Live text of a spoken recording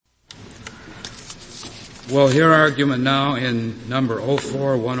We'll hear argument now in number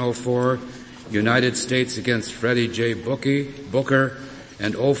 04104, United States against Freddie J. Booker,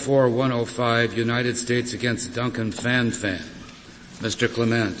 and 04105, United States against Duncan Fan. Mr.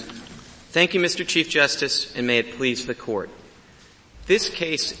 Clement. Thank you, Mr. Chief Justice, and may it please the Court. This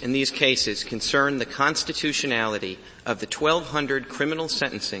case and these cases concern the constitutionality of the 1,200 criminal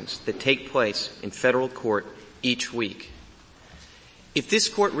sentencings that take place in federal court each week. If this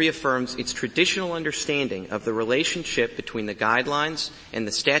Court reaffirms its traditional understanding of the relationship between the guidelines and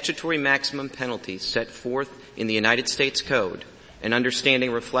the statutory maximum penalties set forth in the United States Code, an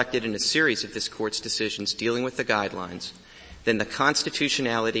understanding reflected in a series of this Court's decisions dealing with the guidelines, then the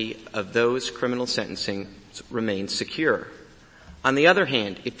constitutionality of those criminal sentencing remains secure. On the other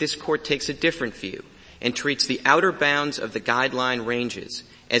hand, if this Court takes a different view and treats the outer bounds of the guideline ranges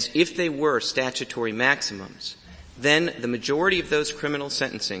as if they were statutory maximums, then the majority of those criminal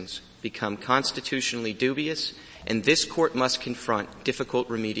sentencings become constitutionally dubious, and this Court must confront difficult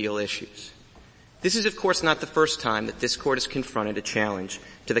remedial issues. This is, of course, not the first time that this Court has confronted a challenge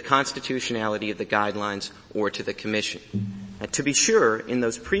to the constitutionality of the guidelines or to the Commission. To be sure, in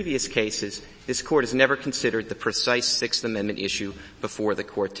those previous cases, this Court has never considered the precise Sixth Amendment issue before the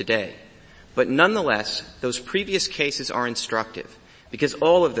Court today. But nonetheless, those previous cases are instructive, because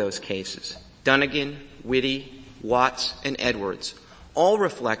all of those cases, Dunnigan, Witte, Watts, and Edwards, all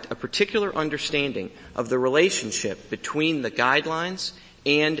reflect a particular understanding of the relationship between the guidelines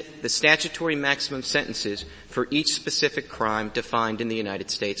and the statutory maximum sentences for each specific crime defined in the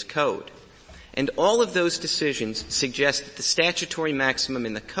United States Code. And all of those decisions suggest that the statutory maximum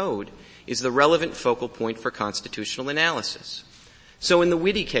in the Code is the relevant focal point for constitutional analysis. So in the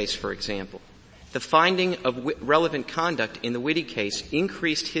Witte case, for example, the finding of relevant conduct in the Witte case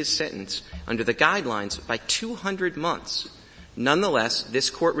increased his sentence under the guidelines by 200 months. Nonetheless, this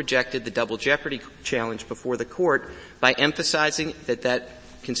Court rejected the double jeopardy challenge before the Court by emphasizing that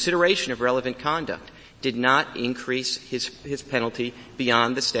consideration of relevant conduct did not increase his penalty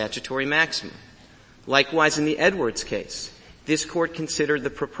beyond the statutory maximum. Likewise, in the Edwards case, this Court considered the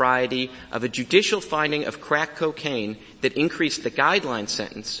propriety of a judicial finding of crack cocaine that increased the guideline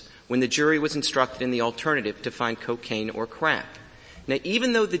sentence when the jury was instructed in the alternative to find cocaine or crack. Now,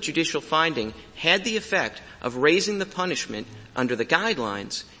 even though the judicial finding had the effect of raising the punishment under the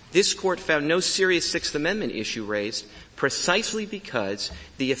guidelines, this Court found no serious Sixth Amendment issue raised precisely because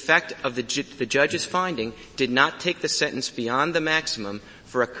the effect of the judge's finding did not take the sentence beyond the maximum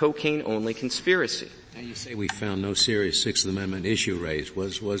for a cocaine-only conspiracy. Now you say we found no serious Sixth Amendment issue raised.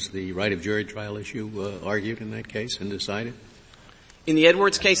 Was the right of jury trial issue argued in that case and decided? In the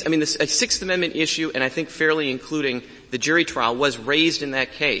Edwards case, a Sixth Amendment issue, and I think fairly including the jury trial, was raised in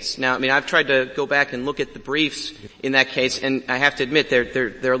that case. Now, I've tried to go back and look at the briefs in that case, and I have to admit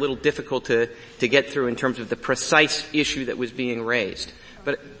they're a little difficult to get through in terms of the precise issue that was being raised.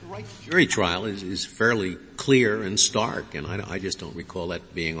 But the right to jury trial is fairly clear and stark, and I just don't recall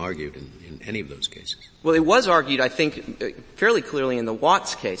that being argued in any of those cases. Well, it was argued, I think, fairly clearly in the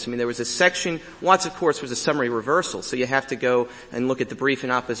Watts case. There was a section, Watts, of course, was a summary reversal, so you have to go and look at the brief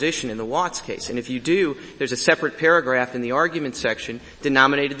in opposition in the Watts case. And if you do, there's a separate paragraph in the argument section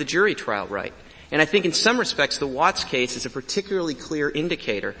denominated the jury trial right. And I think in some respects the Watts case is a particularly clear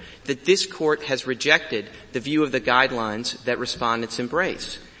indicator that this Court has rejected the view of the guidelines that respondents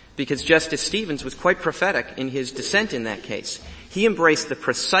embrace. Because Justice Stevens was quite prophetic in his dissent in that case. He embraced the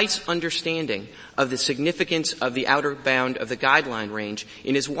precise understanding of the significance of the outer bound of the guideline range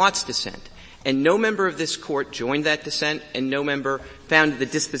in his Watts dissent. And no member of this Court joined that dissent, and no member found the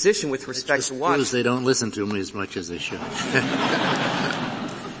disposition with respect to Watts. They don't listen to me as much as they should.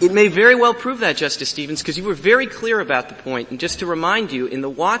 It may very well prove that, Justice Stevens, because you were very clear about the point. And just to remind you, in the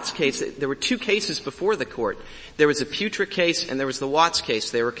Watts case, there were two cases before the Court. There was a Putra case and there was the Watts case.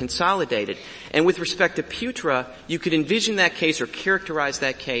 They were consolidated. And with respect to Putra, you could envision that case or characterize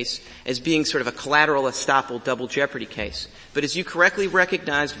that case as being sort of a collateral estoppel double jeopardy case. But as you correctly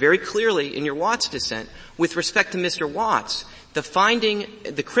recognized very clearly in your Watts dissent, with respect to Mr. Watts,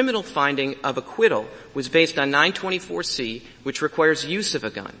 the criminal finding of acquittal was based on 924C, which requires use of a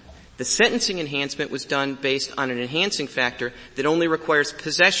gun. The sentencing enhancement was done based on an enhancing factor that only requires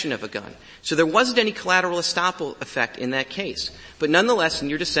possession of a gun. So there wasn't any collateral estoppel effect in that case. But nonetheless, in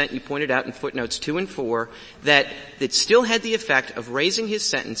your dissent, you pointed out in footnotes 2 and 4 that it still had the effect of raising his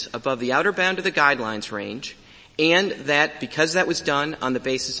sentence above the outer bound of the guidelines range, and that because that was done on the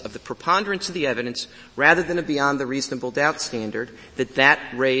basis of the preponderance of the evidence rather than a beyond the reasonable doubt standard, that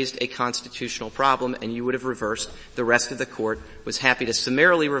raised a constitutional problem, and you would have reversed. The rest of the Court was happy to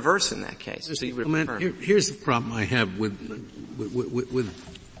summarily reverse in that case. So you would have affirmed. Here's the problem I have with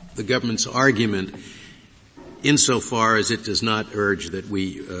the government's argument. insofar as it does not urge that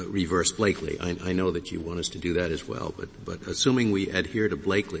we reverse Blakely. I know that you want us to do that as well, but assuming we adhere to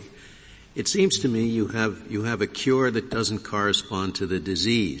Blakely, it seems to me you have a cure that doesn't correspond to the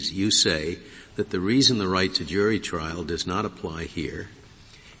disease. You say that the reason the right to jury trial does not apply here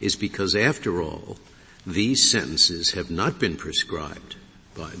is because, after all, these sentences have not been prescribed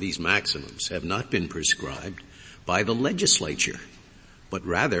by, these maximums have not been prescribed by the legislature, but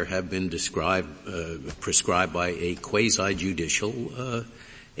rather have been prescribed by a quasi-judicial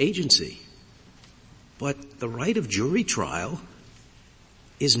agency. But the right of jury trial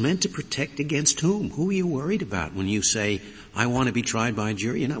is meant to protect against whom? Who are you worried about when you say, I want to be tried by a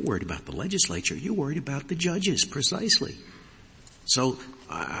jury? You're not worried about the legislature. You're worried about the judges, precisely. So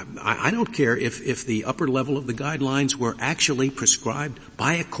I don't care if the upper level of the guidelines were actually prescribed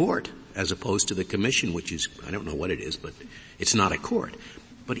by a court as opposed to the commission, which is, I don't know what it is, but it's not a court.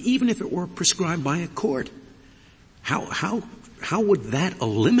 But even if it were prescribed by a court, how would that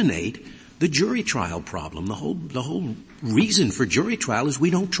eliminate the jury trial problem? The whole reason for jury trial is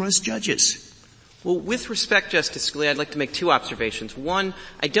we don't trust judges. Well, with respect, Justice Scalia, I'd like to make two observations. One,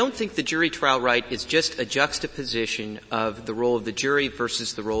 I don't think the jury trial right is just a juxtaposition of the role of the jury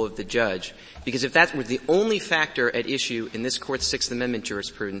versus the role of the judge. Because if that were the only factor at issue in this Court's Sixth Amendment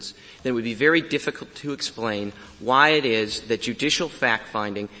jurisprudence, then it would be very difficult to explain why it is that judicial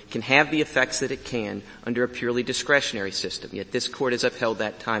fact-finding can have the effects that it can under a purely discretionary system. Yet this Court has upheld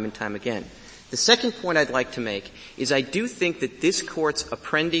that time and time again. The second point I'd like to make is I do think that this Court's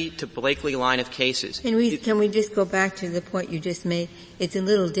Apprendi to Blakely line of cases. Can we just go back to the point you just made? It's a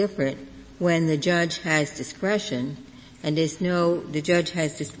little different when the judge has discretion, and the judge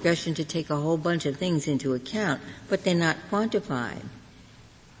has discretion to take a whole bunch of things into account, but they're not quantified.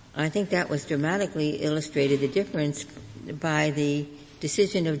 I think that was dramatically illustrated, the difference, by the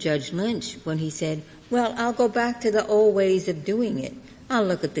decision of Judge Lynch when he said, well, I'll go back to the old ways of doing it. I'll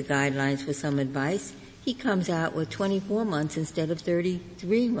look at the guidelines for some advice. He comes out with 24 months instead of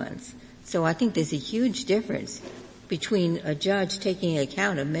 33 months. So I think there's a huge difference between a judge taking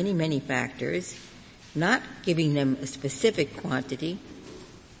account of many, many factors, not giving them a specific quantity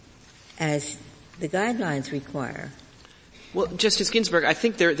as the guidelines require. Well, Justice Ginsburg, I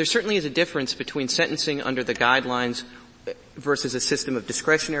think there certainly is a difference between sentencing under the guidelines versus a system of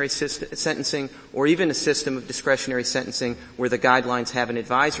discretionary sentencing, or even a system of discretionary sentencing where the guidelines have an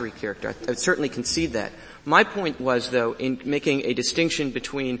advisory character. I would certainly concede that. My point was, though, in making a distinction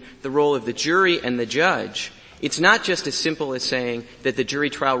between the role of the jury and the judge, it's not just as simple as saying that the jury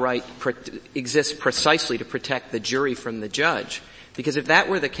trial right exists precisely to protect the jury from the judge. Because if that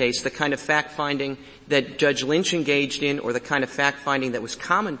were the case, the kind of fact-finding that Judge Lynch engaged in, or the kind of fact-finding that was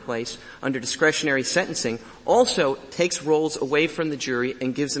commonplace under discretionary sentencing, also takes roles away from the jury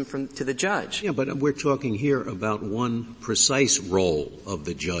and gives them to the judge. Yeah, but we're talking here about one precise role of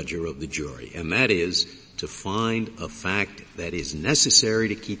the judge or of the jury, and that is to find a fact that is necessary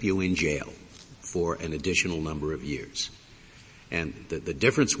to keep you in jail for an additional number of years. And the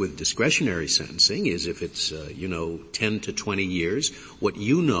difference with discretionary sentencing is if it's, 10 to 20 years, what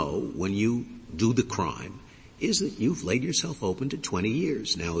you know when you do the crime is that you've laid yourself open to 20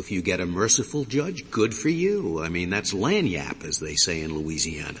 years. Now, if you get a merciful judge, good for you. I mean, that's lagniappe, as they say in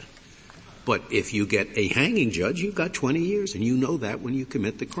Louisiana. But if you get a hanging judge, you've got 20 years, and you know that when you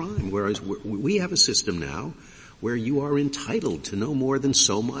commit the crime. Whereas we have a system now where you are entitled to no more than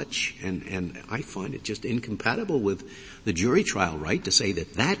so much, and I find it just incompatible with the jury trial right to say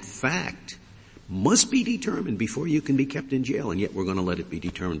that fact must be determined before you can be kept in jail, and yet we're going to let it be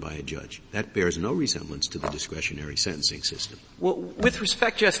determined by a judge. That bears no resemblance to the discretionary sentencing system. Well, with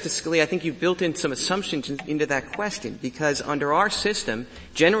respect, Justice Scalia, I think you've built in some assumptions into that question, because under our system,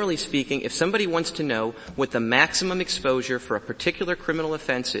 generally speaking, if somebody wants to know what the maximum exposure for a particular criminal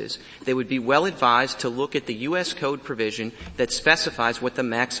offense is, they would be well advised to look at the U.S. Code provision that specifies what the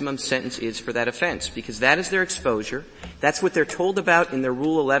maximum sentence is for that offense, because that is their exposure. That's what they're told about in their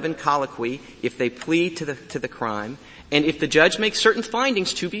Rule 11 colloquy if they plead to the crime. And if the judge makes certain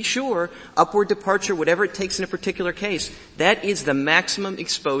findings, to be sure, upward departure, whatever it takes in a particular case, that is the maximum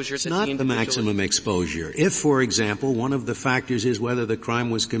exposure. It's not the maximum exposure. If, for example, one of the factors is whether the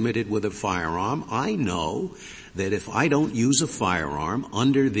crime was committed with a firearm, I know that if I don't use a firearm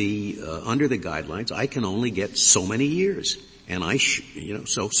under the guidelines, I can only get so many years. And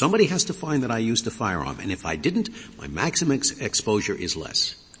so somebody has to find that I used a firearm. And if I didn't, my maximum exposure is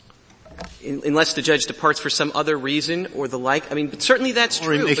less. Unless the judge departs for some other reason or the like. I mean, but certainly that's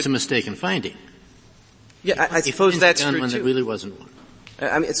true. Or he makes a mistaken finding. Yeah, I suppose that's true too. That really wasn't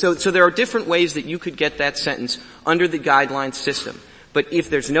one. So there are different ways that you could get that sentence under the guidelines system. But if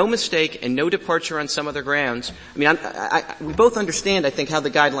there's no mistake and no departure on some other grounds, I mean, we both understand, I think, how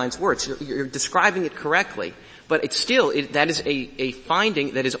the guidelines work. You're describing it correctly. But it's still, that is a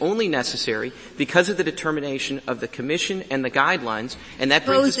finding that is only necessary because of the determination of the Commission and the guidelines, and that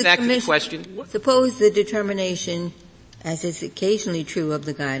brings us back to the question. Suppose the determination, as is occasionally true of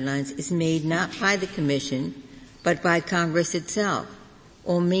the guidelines, is made not by the Commission, but by Congress itself,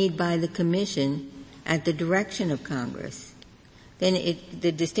 or made by the Commission at the direction of Congress. Then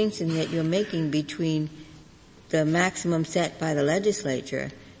the distinction that you're making between the maximum set by the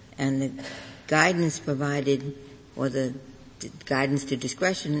legislature and the guidance provided, or the guidance to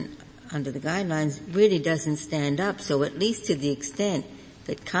discretion under the guidelines, really doesn't stand up. So at least to the extent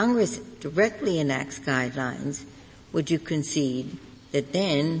that Congress directly enacts guidelines, would you concede that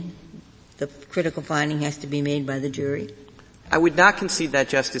then the critical finding has to be made by the jury? I would not concede that,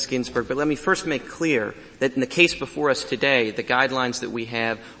 Justice Ginsburg, but let me first make clear that in the case before us today, the guidelines that we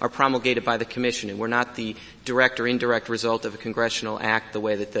have are promulgated by the Commission, and we're not the direct or indirect result of a congressional act the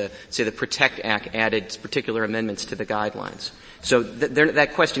way that the PROTECT Act added particular amendments to the guidelines. So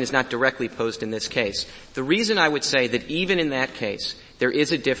that question is not directly posed in this case. The reason I would say that even in that case there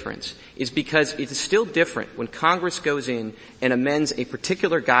is a difference is because it is still different when Congress goes in and amends a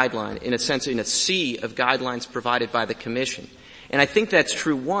particular guideline, in a sense, in a sea of guidelines provided by the Commission. And I think that's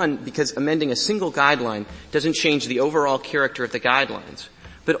true, one, because amending a single guideline doesn't change the overall character of the guidelines,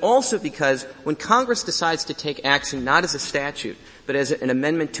 but also because when Congress decides to take action not as a statute, but as an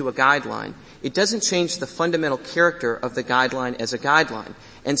amendment to a guideline, it doesn't change the fundamental character of the guideline as a guideline.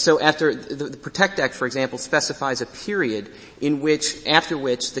 And so after the PROTECT Act, for example, specifies a period after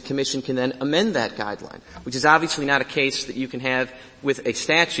which the Commission can then amend that guideline, which is obviously not a case that you can have with a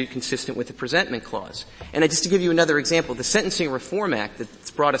statute consistent with the presentment clause. And just to give you another example, the Sentencing Reform Act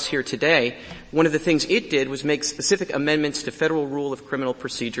that's brought us here today, one of the things it did was make specific amendments to Federal Rule of Criminal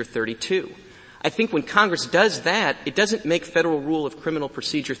Procedure 32. I think when Congress does that, it doesn't make Federal Rule of Criminal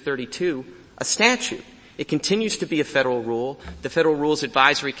Procedure 32 a statute. It continues to be a federal rule. The Federal Rules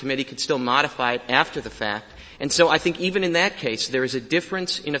Advisory Committee could still modify it after the fact. And so I think even in that case, there is a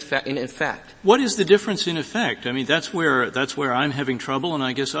difference in effect. What is the difference in effect? I mean, that's where I'm having trouble, and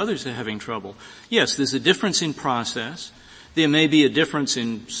I guess others are having trouble. Yes, there's a difference in process. There may be a difference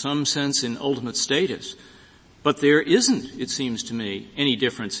in some sense in ultimate status. But there isn't, it seems to me, any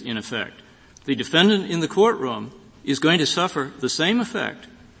difference in effect. The defendant in the courtroom is going to suffer the same effect,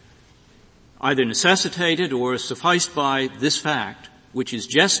 either necessitated or sufficed by this fact, which is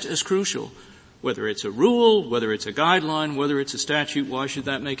just as crucial. Whether it's a rule, whether it's a guideline, whether it's a statute, why should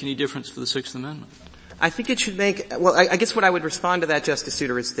that make any difference for the Sixth Amendment? I think it should make, well, I guess what I would respond to that, Justice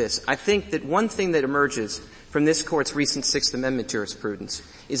Souter, is this. I think that one thing that emerges from this Court's recent Sixth Amendment jurisprudence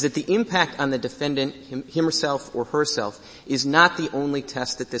is that the impact on the defendant, himself or herself, is not the only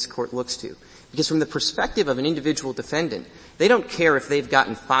test that this Court looks to. Because from the perspective of an individual defendant, they don't care if they've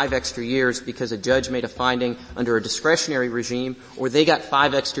gotten 5 extra years because a judge made a finding under a discretionary regime, or they got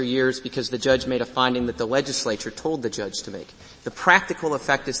 5 extra years because the judge made a finding that the legislature told the judge to make. The practical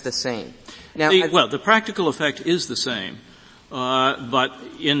effect is the same. Now, the practical effect is the same. But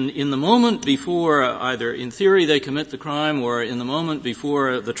in the moment before either in theory they commit the crime, or in the moment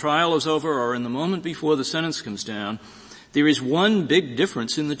before the trial is over, or in the moment before the sentence comes down, there is one big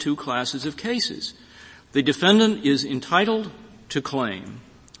difference in the two classes of cases. The defendant is entitled to claim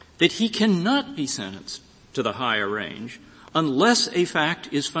that he cannot be sentenced to the higher range unless a fact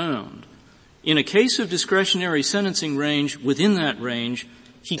is found. In a case of discretionary sentencing range, within that range,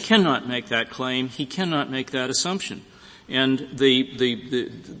 he cannot make that claim, he cannot make that assumption. And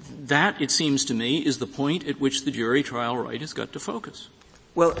that, it seems to me, is the point at which the jury trial right has got to focus.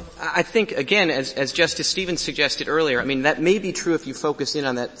 Well, I think, again, as Justice Stevens suggested earlier, I mean, that may be true if you focus in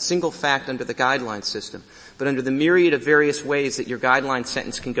on that single fact under the guideline system. But under the myriad of various ways that your guideline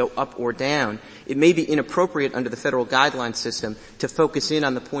sentence can go up or down, it may be inappropriate under the federal guideline system to focus in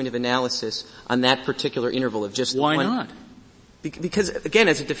on the point of analysis on that particular interval of just Why one. not? Because, again,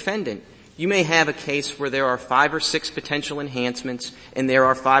 as a defendant, you may have a case where there are 5 or 6 potential enhancements and there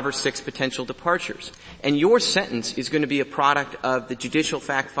are 5 or 6 potential departures. And your sentence is going to be a product of the judicial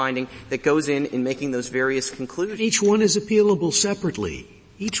fact-finding that goes in making those various conclusions. Each one is appealable separately.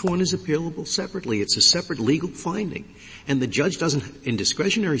 Each one is appealable separately. It's a separate legal finding. And the judge doesn't, in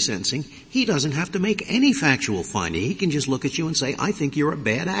discretionary sentencing, he doesn't have to make any factual finding. He can just look at you and say, I think you're a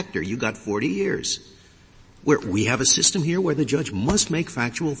bad actor. You got 40 years. Where we have a system here where the judge must make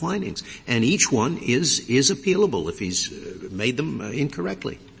factual findings. And each one is appealable if he's made them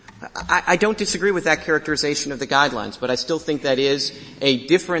incorrectly. I don't disagree with that characterization of the guidelines, but I still think that is a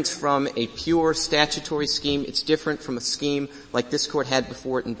difference from a pure statutory scheme. It's different from a scheme like this Court had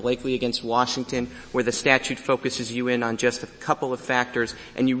before it in Blakely against Washington, where the statute focuses you in on just a couple of factors,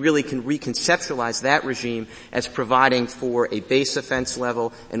 and you really can reconceptualize that regime as providing for a base offense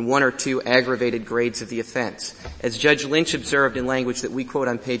level and one or two aggravated grades of the offense. As Judge Lynch observed in language that we quote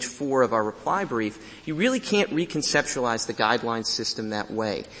on page 4 of our reply brief, you really can't reconceptualize the guidelines system that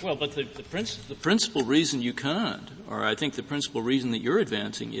way. Well, but the principal reason you can't, or I think the principal reason that you're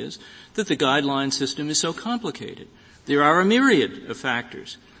advancing, is that the guideline system is so complicated. There are a myriad of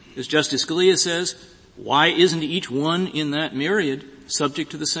factors. As Justice Scalia says, why isn't each one in that myriad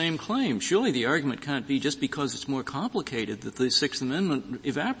subject to the same claim? Surely the argument can't be just because it's more complicated that the Sixth Amendment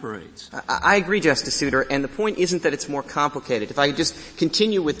evaporates. I agree, Justice Souter, and the point isn't that it's more complicated. If I could just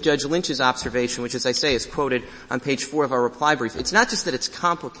continue with Judge Lynch's observation, which, as I say, is quoted on page 4 of our reply brief, it's not just that it's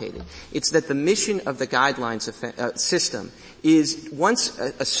complicated, it's that the mission of the guidelines system is once,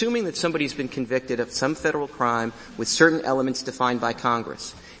 assuming that somebody's been convicted of some federal crime with certain elements defined by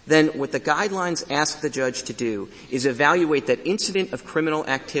Congress, then what the guidelines ask the judge to do is evaluate that incident of criminal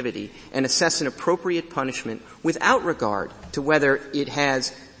activity and assess an appropriate punishment without regard to whether it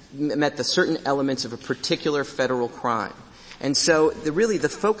has met the certain elements of a particular federal crime. And so the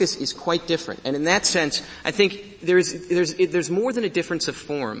focus is quite different. And in that sense, I think there's more than a difference of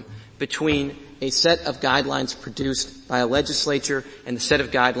form between a set of guidelines produced by a legislature and the set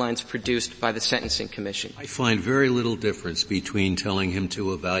of guidelines produced by the Sentencing Commission. I find very little difference between telling him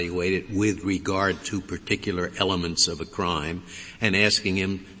to evaluate it with regard to particular elements of a crime and asking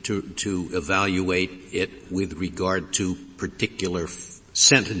him to evaluate it with regard to particular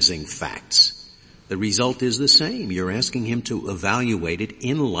sentencing facts. The result is the same. You're asking him to evaluate it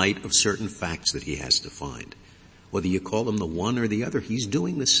in light of certain facts that he has to find. Whether you call him the one or the other, he's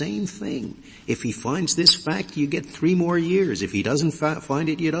doing the same thing. If he finds this fact, you get 3 more years. If he doesn't find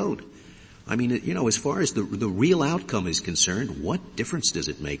it, you don't. I mean, as far as the real outcome is concerned, what difference does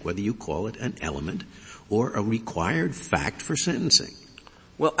it make whether you call it an element or a required fact for sentencing?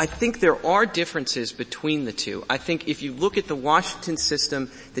 Well, I think there are differences between the two. I think if you look at the Washington system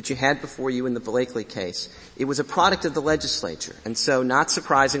that you had before you in the Blakely case, it was a product of the legislature. And so, not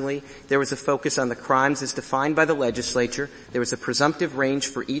surprisingly, there was a focus on the crimes as defined by the legislature. There was a presumptive range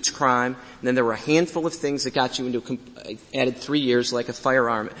for each crime. And then there were a handful of things that got you into added 3 years, like a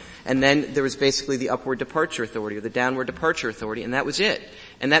firearm. And then there was basically the upward departure authority or the downward departure authority, and that was it.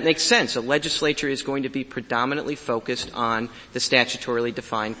 And that makes sense. A legislature is going to be predominantly focused on the statutorily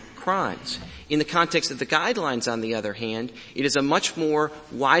defined crimes. In the context of the guidelines, on the other hand, it is a much more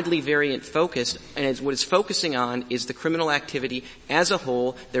widely variant focus, and what it's focusing on is the criminal activity as a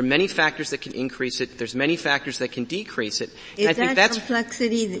whole. There are many factors that can increase it. There's many factors that can decrease it. Is I think that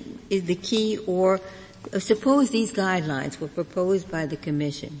complexity is the key, or suppose these guidelines were proposed by the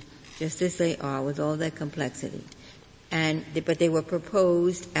Commission, just as they are, with all that complexity, but they were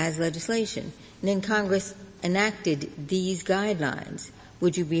proposed as legislation. And then Congress enacted these guidelines.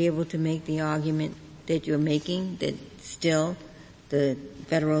 Would you be able to make the argument that you're making, that still the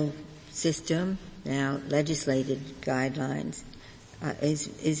federal system, now legislated guidelines,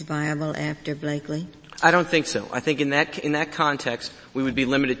 is viable after Blakely? I don't think so. I think in that context, we would be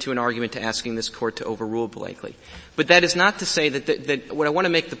limited to an argument to asking this Court to overrule Blakely. But that is not to say that what I want to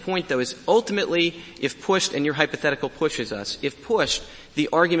make the point, though, is ultimately, if pushed, and your hypothetical pushes us, if pushed, the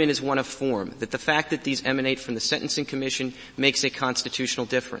argument is one of form, that the fact that these emanate from the Sentencing Commission makes a constitutional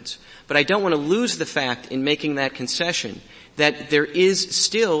difference. But I don't want to lose the fact in making that concession that there is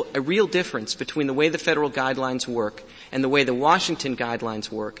still a real difference between the way the federal guidelines work and the way the Washington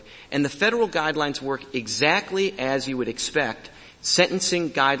guidelines work. And the federal guidelines work exactly as you would expect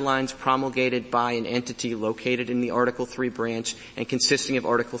sentencing guidelines promulgated by an entity located in the Article III branch and consisting of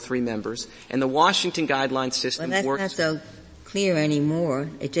Article III members. And the Washington guidelines system works. Well, that's not so clear anymore.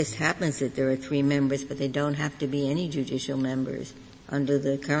 It just happens that there are 3 members, but they don't have to be any judicial members under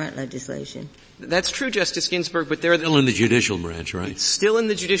the current legislation. That's true, Justice Ginsburg, but they're still in the judicial branch, right? It's still in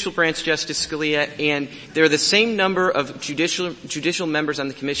the judicial branch, Justice Scalia, and there are the same number of judicial members on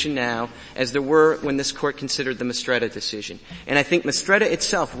the Commission now as there were when this Court considered the Mistretta decision. And I think Mistretta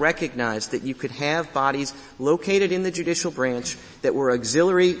itself recognized that you could have bodies located in the judicial branch that were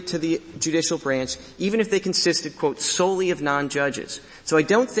auxiliary to the judicial branch, even if they consisted, quote, solely of non-judges. So I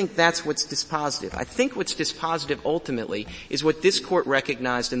don't think that's what's dispositive. I think what's dispositive ultimately is what this Court court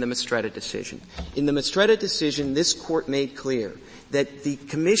recognized in the Mistretta decision. In the Mistretta decision, this court made clear that the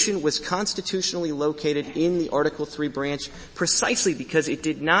commission was constitutionally located in the Article III branch precisely because it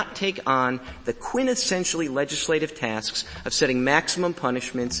did not take on the quintessentially legislative tasks of setting maximum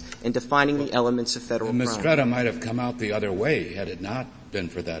punishments and defining the elements of federal crime. Mistretta might have come out the other way had it not been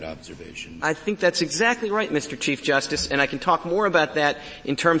for that observation. I think that's exactly right, Mr. Chief Justice, and I can talk more about that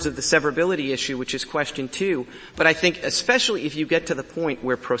in terms of the severability issue, which is question 2. But I think especially if you get to the point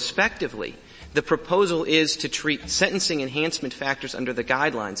where prospectively the proposal is to treat sentencing enhancement factors under the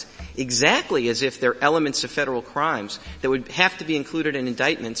guidelines exactly as if they're elements of federal crimes that would have to be included in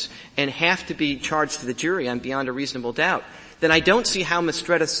indictments and have to be charged to the jury on beyond a reasonable doubt, then I don't see how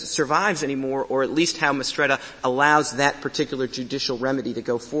Mistretta survives anymore, or at least how Mistretta allows that particular judicial remedy to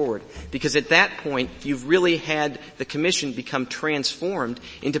go forward. Because at that point, you've really had the commission become transformed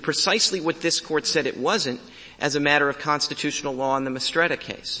into precisely what this court said it wasn't, as a matter of constitutional law in the Mistretta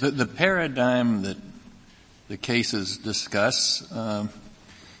case. The paradigm that the cases discuss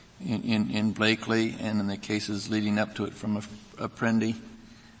in Blakely and in the cases leading up to it from Apprendi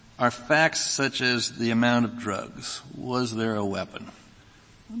are facts such as the amount of drugs. Was there a weapon?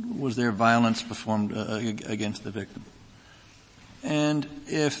 Was there violence performed against the victim? And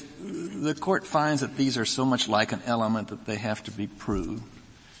if the court finds that these are so much like an element that they have to be proved,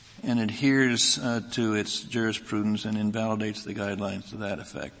 and adheres to its jurisprudence and invalidates the guidelines to that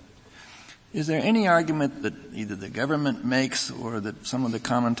effect, is there any argument that either the government makes or that some of the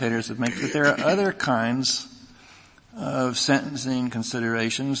commentators have made that there are other kinds of sentencing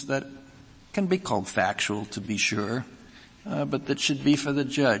considerations that can be called factual, to be sure, but that should be for the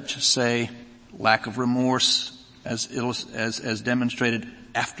judge? Say, lack of remorse as demonstrated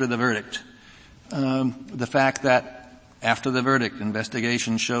after the verdict. The fact that after the verdict,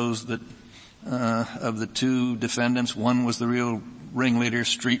 investigation shows that of the 2 defendants, one was the real ringleader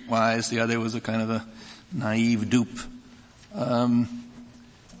streetwise, the other was a kind of a naive dupe,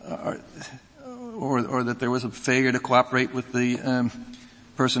 or that there was a failure to cooperate with the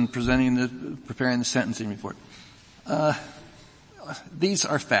person preparing the sentencing report. These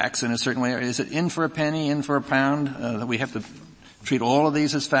are facts in a certain way. Is it in for a penny, in for a pound? That we have to treat all of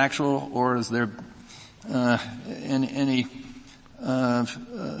these as factual, or is there any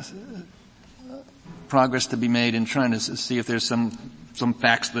progress to be made in trying to see if there's some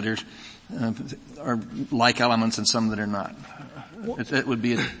facts that are like elements and some that are not? It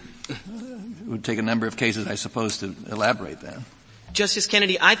would take a number of cases, I suppose, to elaborate that. Justice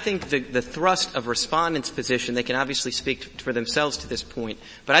Kennedy, I think the thrust of respondents' position, they can obviously speak for themselves to this point,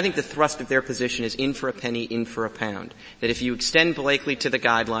 but I think the thrust of their position is in for a penny, in for a pound. That if you extend Blakely to the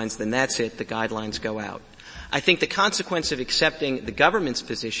guidelines, then that's it, the guidelines go out. I think the consequence of accepting the government's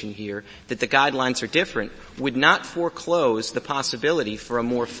position here, that the guidelines are different, would not foreclose the possibility for a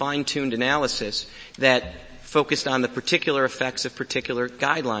more fine-tuned analysis that focused on the particular effects of particular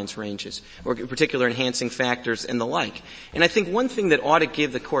guidelines ranges or particular enhancing factors and the like. And I think one thing that ought to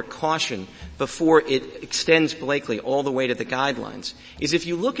give the court caution before it extends Blakely all the way to the guidelines is if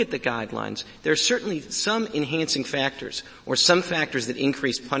you look at the guidelines, there are certainly some enhancing factors or some factors that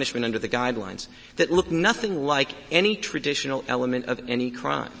increase punishment under the guidelines that look nothing like any traditional element of any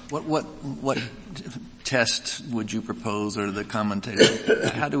crime. What test would you propose, or the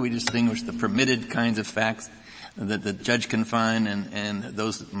commentators? How do we distinguish the permitted kinds of facts that the judge can find and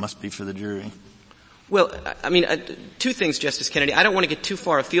those that must be for the jury? Well, I mean, 2 things, Justice Kennedy. I don't want to get too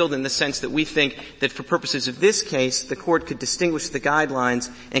far afield in the sense that we think that for purposes of this case, the court could distinguish the guidelines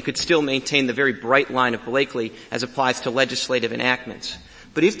and could still maintain the very bright line of Blakely as applies to legislative enactments.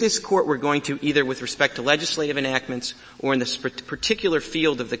 But if this court were going to, either with respect to legislative enactments or in this particular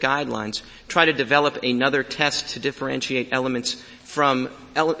field of the guidelines, try to develop another test to differentiate elements from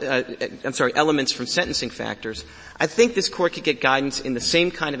sentencing factors, I think this court could get guidance in the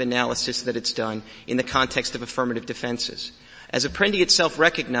same kind of analysis that it's done in the context of affirmative defenses. As Apprendi itself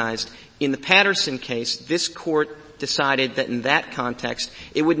recognized, in the Patterson case, this court decided that in that context,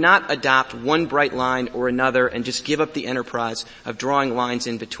 it would not adopt one bright line or another and just give up the enterprise of drawing lines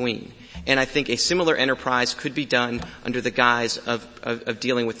in between. And I think a similar enterprise could be done under the guise of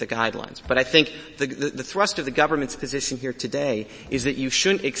dealing with the guidelines. But I think the thrust of the government's position here today is that you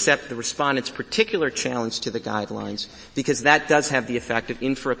shouldn't accept the respondent's particular challenge to the guidelines, because that does have the effect of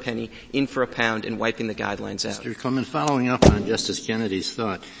in for a penny, in for a pound, and wiping the guidelines out. Mr. Clement, following up on Justice Kennedy's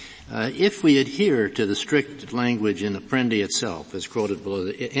thought, if we adhere to the strict language in Apprendi itself, as quoted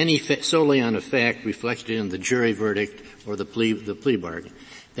below, solely on a fact reflected in the jury verdict or the plea bargain,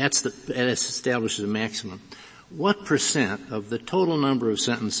 that establishes a maximum. What % of the total number of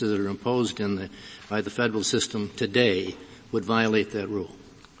sentences that are imposed by the federal system today would violate that rule?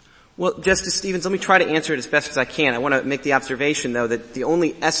 Well, Justice Stevens, let me try to answer it as best as I can. I want to make the observation, though, that the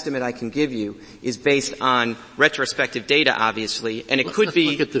only estimate I can give you is based on retrospective data, obviously, and Let's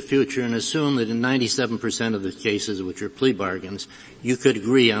look at the future and assume that in 97% of the cases, which are plea bargains, you could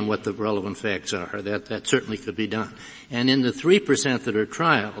agree on what the relevant facts are. That certainly could be done. And in the 3% that are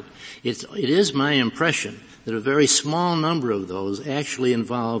trialed, it is my impression that a very small number of those actually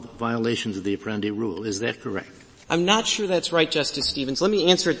involve violations of the Apprendi rule. Is that correct? I'm not sure that's right, Justice Stevens. Let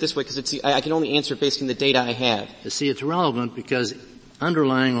me answer it this way, because I can only answer it based on the data I have. See, it's relevant because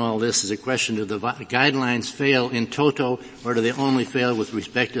underlying all this is a question: do the guidelines fail in toto, or do they only fail with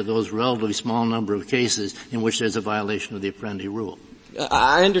respect to those relatively small number of cases in which there's a violation of the Apprendi rule?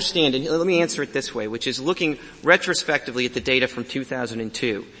 I understand, and let me answer it this way, which is looking retrospectively at the data from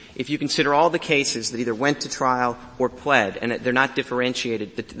 2002. If you consider all the cases that either went to trial or pled, and they're not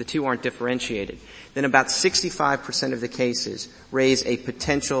differentiated, the two aren't differentiated, then about 65% of the cases raise a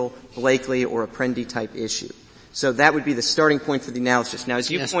potential Blakely or Apprendi type issue. So that would be the starting point for the analysis. Now, as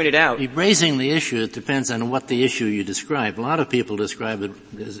you pointed out, raising the issue, it depends on what the issue you describe. A lot of people describe it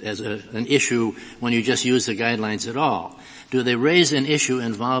as an issue when you just use the guidelines at all. Do they raise an issue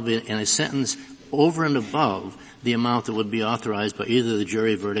involving in a sentence over and above the amount that would be authorized by either the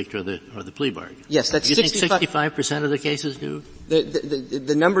jury verdict or the plea bargain? Yes, that's you think 65% of the cases do?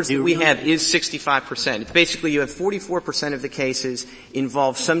 The numbers that we have is 65%. It's basically you have 44% of the cases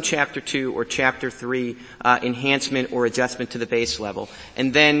involve some Chapter 2 or Chapter 3 enhancement or adjustment to the base level.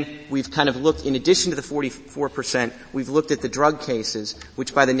 And then we've kind of looked, in addition to the 44%, we've looked at the drug cases,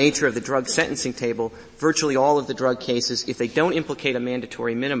 which by the nature of the drug sentencing table, virtually all of the drug cases, if they don't implicate a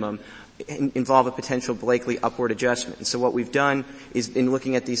mandatory minimum, involve a potential Blakely upward adjustment. And so what we've done is, in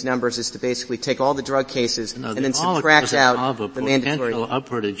looking at these numbers, is to basically take all the drug cases and then subtract out the mandatory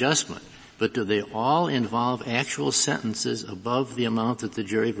upward adjustment. But do they all involve actual sentences above the amount that the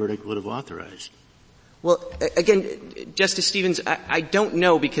jury verdict would have authorized? Well, again, Justice Stevens, I don't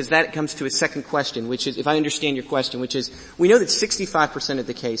know, because that comes to a second question, which is, if I understand your question, which is, we know that 65% of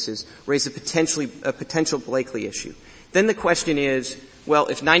the cases raise a potential Blakely issue. Then the question is, well,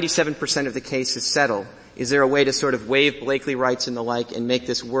 if 97% of the cases settle, is there a way to sort of waive Blakely rights and the like and make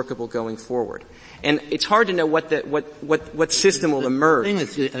this workable going forward? And it's hard to know what system will emerge.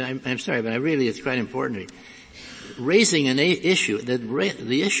 I'm sorry, but it's quite important. Raising an issue,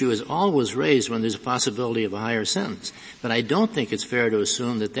 the issue is always raised when there's a possibility of a higher sentence. But I don't think it's fair to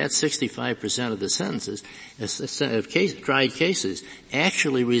assume that 65% of the sentences, of tried cases,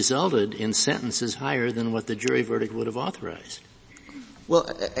 actually resulted in sentences higher than what the jury verdict would have authorized. Well,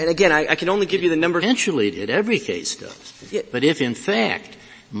 and again, I can only give you the number. Potentially it, every case does. Yeah. But if in fact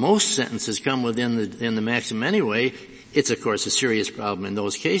most sentences come within the maximum anyway, it's of course a serious problem in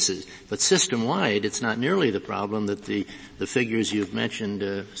those cases. But system-wide, it's not nearly the problem that the figures you've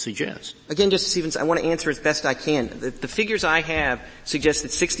mentioned suggest. Again, Justice Stevens, I want to answer as best I can. The figures I have suggest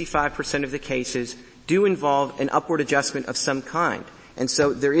that 65% of the cases do involve an upward adjustment of some kind. And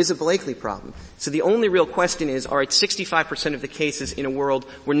so there is a Blakely problem. So the only real question is, all right, 65% of the cases in a world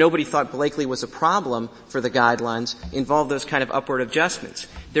where nobody thought Blakely was a problem for the guidelines involve those kind of upward adjustments.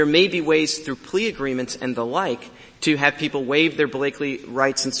 There may be ways through plea agreements and the like to have people waive their Blakely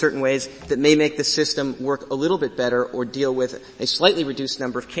rights in certain ways that may make the system work a little bit better or deal with a slightly reduced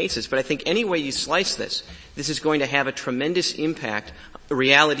number of cases. But I think any way you slice this is going to have a tremendous impact on the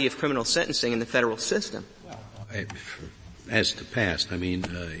reality of criminal sentencing in the federal system. As to past,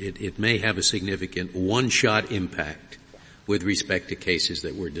 it may have a significant one-shot impact with respect to cases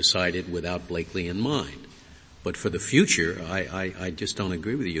that were decided without Blakely in mind. But for the future, I just don't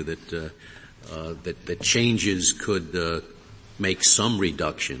agree with you that changes could make some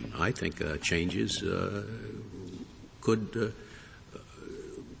reduction. I think changes could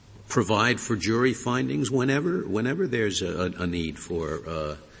provide for jury findings whenever there's a need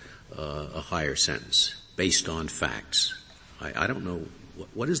for a higher sentence based on facts. I don't know.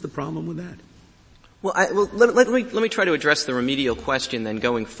 What is the problem with that? Well, let me try to address the remedial question then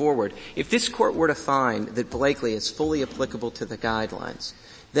going forward. If this Court were to find that Blakely is fully applicable to the guidelines,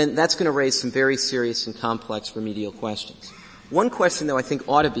 then that's going to raise some very serious and complex remedial questions. One question, though, I think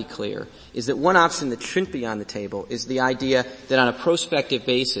ought to be clear is that one option that shouldn't be on the table is the idea that on a prospective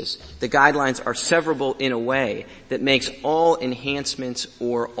basis, the guidelines are severable in a way that makes all enhancements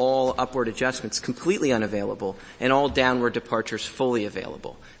or all upward adjustments completely unavailable and all downward departures fully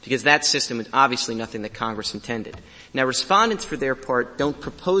available. Because that system is obviously nothing that Congress intended. Now, respondents, for their part, don't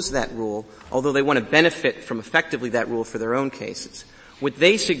propose that rule, although they want to benefit from effectively that rule for their own cases. What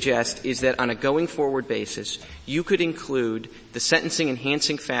they suggest is that on a going forward basis, you could include the sentencing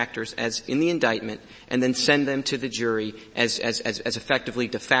enhancing factors as in the indictment and then send them to the jury as effectively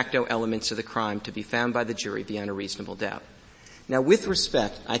de facto elements of the crime to be found by the jury beyond a reasonable doubt. Now, with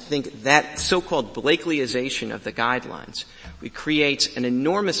respect, I think that so-called Blakelyization of the guidelines creates an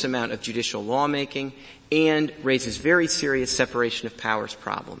enormous amount of judicial lawmaking and raises very serious separation of powers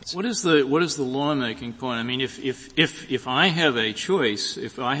problems. What is the lawmaking point? I mean, if I have a choice,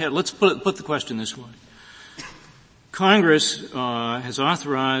 let's put the question this way. Congress, has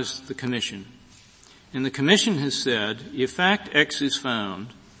authorized the Commission, and the Commission has said, if fact X is found,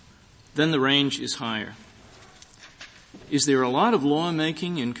 then the range is higher. Is there a lot of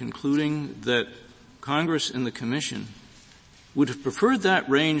lawmaking in concluding that Congress and the Commission would have preferred that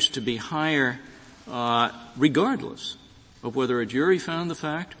range to be higher regardless of whether a jury found the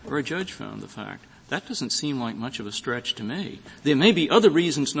fact or a judge found the fact? That doesn't seem like much of a stretch to me. There may be other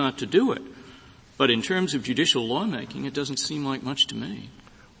reasons not to do it, but in terms of judicial lawmaking, it doesn't seem like much to me.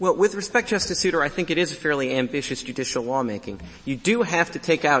 Well, with respect, Justice Souter, I think it is a fairly ambitious judicial lawmaking. You do have to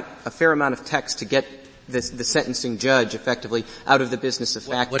take out a fair amount of text to get the sentencing judge effectively out of the business of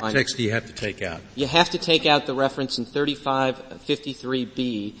fact finding. What text do you have to take out? You have to take out the reference in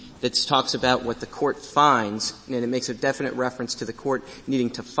 3553B that talks about what the court finds, and it makes a definite reference to the court needing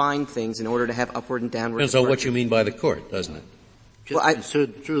to find things in order to have upward and downward. Depends on what you mean by the court, doesn't it? So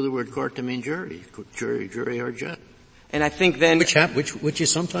through the word court to mean jury or judge. And I think then which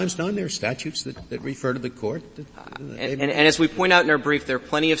is sometimes done. There are statutes that refer to the court. And as we point out in our brief, there are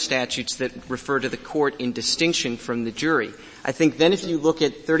plenty of statutes that refer to the court in distinction from the jury. I think then if you look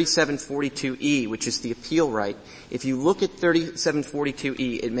at 3742E, which is the appeal right, if you look at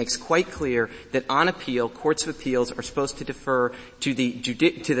 3742E, it makes quite clear that on appeal, courts of appeals are supposed to defer to the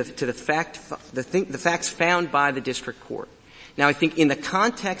facts found by the district court. Now, I think in the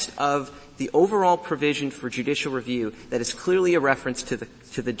context of the overall provision for judicial review, that is clearly a reference to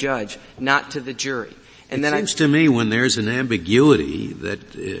the judge, not to the jury. And it seems to me when there's an ambiguity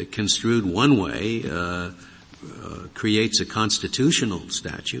that construed one way creates a constitutional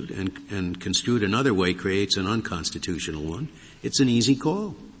statute and construed another way creates an unconstitutional one, it's an easy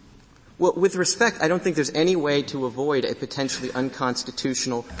call. Well, with respect, I don't think there's any way to avoid a potentially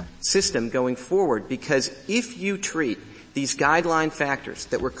unconstitutional system going forward, because if you treat these guideline factors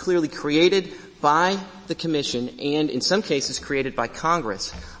that were clearly created by the Commission and in some cases created by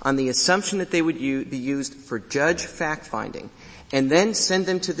Congress on the assumption that they would be used for judge fact-finding and then send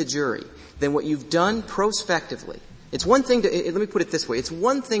them to the jury, then what you've done prospectively, it's one thing let me put it this way, it's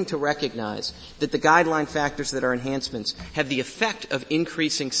one thing to recognize that the guideline factors that are enhancements have the effect of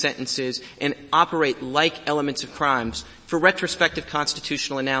increasing sentences and operate like elements of crimes for retrospective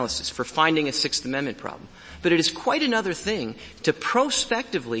constitutional analysis, for finding a Sixth Amendment problem. But it is quite another thing to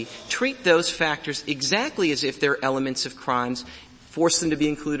prospectively treat those factors exactly as if they're elements of crimes, force them to be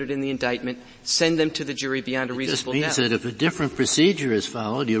included in the indictment, send them to the jury beyond a reasonable doubt. It just means that if a different procedure is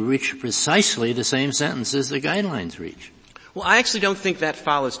followed, you reach precisely the same sentences the guidelines reach. Well, I actually don't think that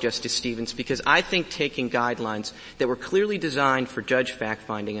follows, Justice Stevens, because I think taking guidelines that were clearly designed for judge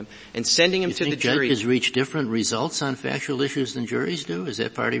fact-finding and sending them to the jury... You think judges reach different results on factual issues than juries do? Is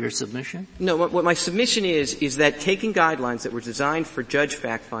that part of your submission? No, what my submission is that taking guidelines that were designed for judge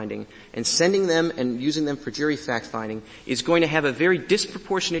fact-finding and sending them and using them for jury fact-finding is going to have a very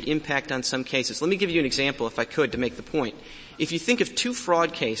disproportionate impact on some cases. Let me give you an example, if I could, to make the point. If you think of two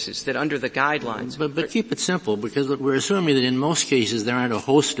fraud cases that under the guidelines... But keep it simple, because we're assuming that in most cases there aren't a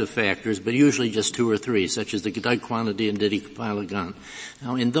host of factors, but usually just two or three, such as the drug quantity and did he file a gun.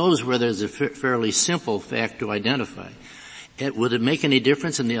 Now, in those where there's a fairly simple fact to identify, would it make any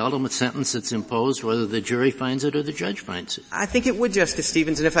difference in the ultimate sentence that's imposed, whether the jury finds it or the judge finds it? I think it would, Justice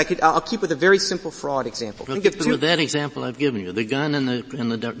Stevens, and if I could, I'll keep with a very simple fraud example. With that example I've given you, the gun and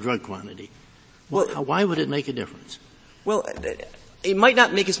the drug quantity, why would it make a difference? Well, it might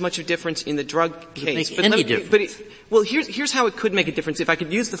not make as much of a difference in the drug case. Here's how it could make a difference. If I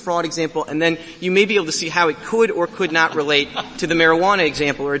could use the fraud example, and then you may be able to see how it could or could not relate to the marijuana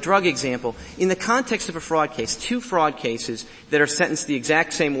example or a drug example. In the context of a fraud case, two fraud cases that are sentenced the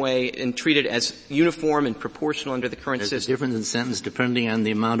exact same way and treated as uniform and proportional under the current system. There's a difference in sentence depending on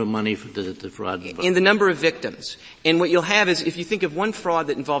the amount of money for the fraud involved. In the number of victims. And what you'll have is, if you think of one fraud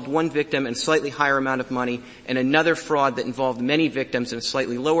that involved one victim and a slightly higher amount of money, and another fraud that involved many victims and a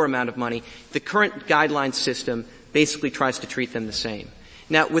slightly lower amount of money, the current guideline system basically tries to treat them the same.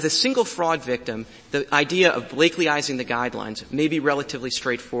 Now, with a single fraud victim, the idea of Blakelyizing the guidelines may be relatively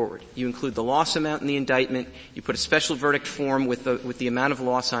straightforward. You include the loss amount in the indictment, you put a special verdict form with the amount of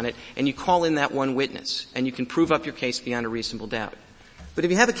loss on it, and you call in that one witness, and you can prove up your case beyond a reasonable doubt. But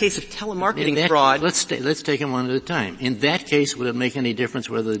if you have a case of telemarketing fraud... Let's take them one at a time. In that case, would it make any difference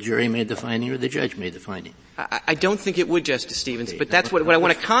whether the jury made the finding or the judge made the finding? I don't think it would, Justice Stevens, but that's what I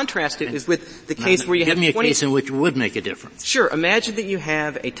want to contrast it is with the case where you have 20... Give me a case in which it would make a difference. Sure. Imagine that you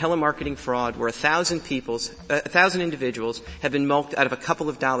have a telemarketing fraud where 1,000 individuals have been mulcted out of a couple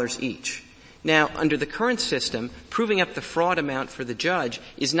of dollars each. Now, under the current system, proving up the fraud amount for the judge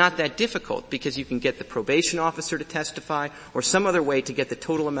is not that difficult because you can get the probation officer to testify or some other way to get the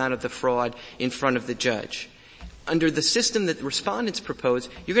total amount of the fraud in front of the judge. Under the system that the respondents propose,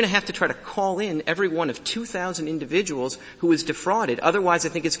 you're going to have to try to call in every one of 2,000 individuals who was defrauded. Otherwise, I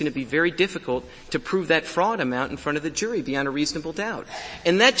think it's going to be very difficult to prove that fraud amount in front of the jury beyond a reasonable doubt.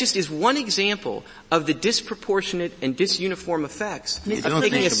 And that just is one example of the disproportionate and disuniform effects of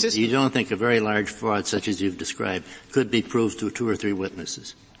taking a system. You don't think a very large fraud such as you've described could be proved through 2 or 3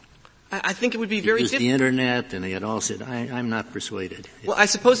 witnesses? I think it would be very difficult. The Internet, and they had all said, I'm not persuaded. Well, I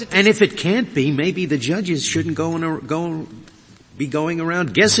suppose And if it can't be, maybe the judges shouldn't be going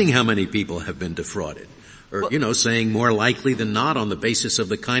around guessing how many people have been defrauded. Or, saying more likely than not on the basis of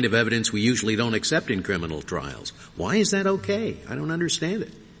the kind of evidence we usually don't accept in criminal trials. Why is that okay? I don't understand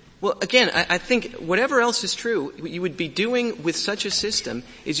it. Well, again, I think whatever else is true, what you would be doing with such a system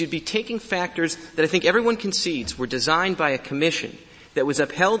is you'd be taking factors that I think everyone concedes were designed by a commission that was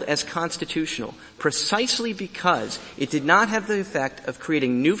upheld as constitutional precisely because it did not have the effect of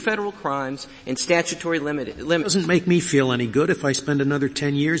creating new federal crimes and statutory limits. It doesn't make me feel any good if I spend another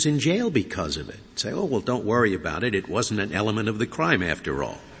 10 years in jail because of it. Say, oh, well, don't worry about it. It wasn't an element of the crime after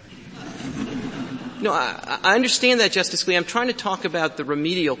all. No, I understand that, Justice Scalia. I'm trying to talk about the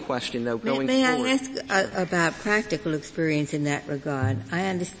remedial question, though, going forward. May I ask about practical experience in that regard? I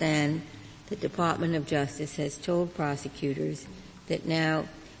understand the Department of Justice has told prosecutors that now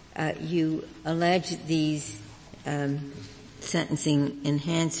you allege these sentencing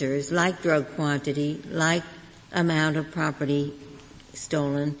enhancers, like drug quantity, like amount of property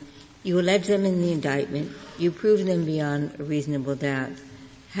stolen. You allege them in the indictment. You prove them beyond a reasonable doubt.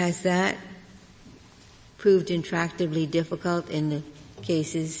 Has that proved intractably difficult in the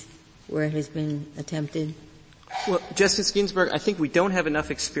cases where it has been attempted? Well, Justice Ginsburg, I think we don't have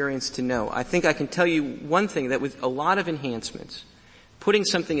enough experience to know. I think I can tell you one thing, that with a lot of enhancements, putting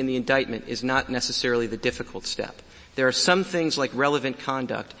something in the indictment is not necessarily the difficult step. There are some things like relevant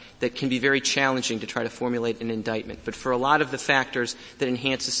conduct that can be very challenging to try to formulate an indictment. But for a lot of the factors that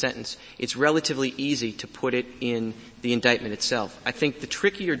enhance a sentence, it's relatively easy to put it in the indictment itself. I think the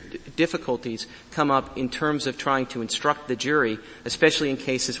trickier difficulties come up in terms of trying to instruct the jury, especially in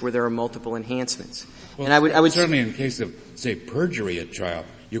cases where there are multiple enhancements. Well, and I would certainly in case of, say, perjury at trial,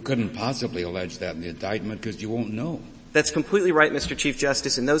 you couldn't possibly allege that in the indictment because you won't know. That's completely right, Mr. Chief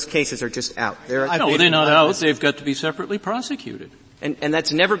Justice, and those cases are just out. They're not out. They've got to be separately prosecuted. And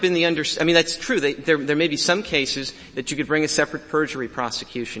that's never been that's true. There may be some cases that you could bring a separate perjury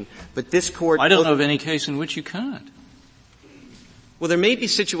prosecution, but this court... I don't know of any case in which you can't. Well, there may be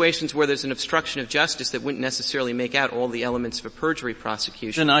situations where there's an obstruction of justice that wouldn't necessarily make out all the elements of a perjury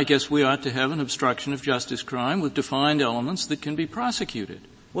prosecution. Then I guess we ought to have an obstruction of justice crime with defined elements that can be prosecuted.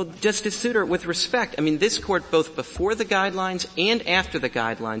 Well, Justice Souter, with respect, this court both before the guidelines and after the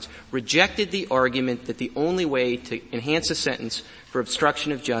guidelines rejected the argument that the only way to enhance a sentence for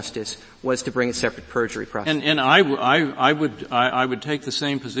obstruction of justice was to bring a separate perjury prosecution. And I would take the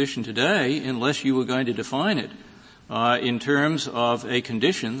same position today unless you were going to define it in terms of a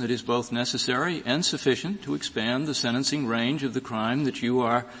condition that is both necessary and sufficient to expand the sentencing range of the crime that you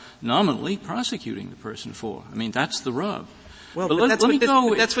are nominally prosecuting the person for. That's the rub. Well, but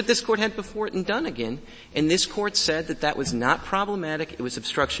that's what this court had before it in Dunnigan, and this court said that was not problematic. It was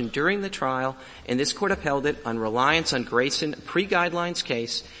obstruction during the trial, and this court upheld it on reliance on Grayson, a pre-guidelines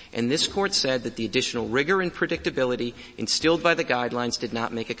case, and this court said that the additional rigor and predictability instilled by the guidelines did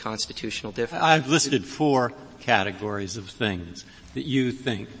not make a constitutional difference. I've listed 4 categories of things that you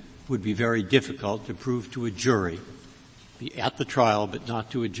think would be very difficult to prove to a jury, be at the trial but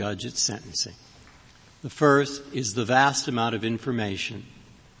not to a judge at sentencing. The first is the vast amount of information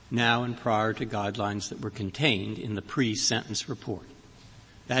now and prior to guidelines that were contained in the pre-sentence report.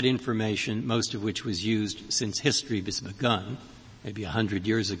 That information, most of which was used since history was begun, maybe 100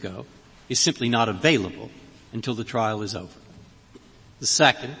 years ago, is simply not available until the trial is over. The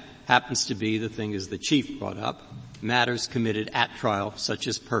second happens to be the thing, as the Chief brought up, matters committed at trial, such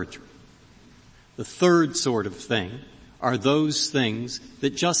as perjury. The third sort of thing are those things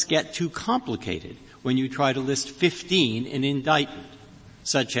that just get too complicated when you try to list 15 in indictment,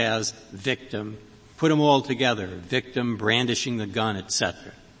 such as victim, put them all together, victim brandishing the gun,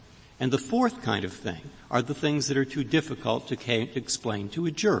 etc. And the fourth kind of thing are the things that are too difficult to explain to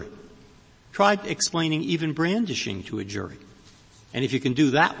a jury. Try explaining even brandishing to a jury. And if you can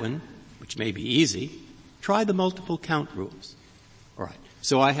do that one, which may be easy, try the multiple count rules. All right.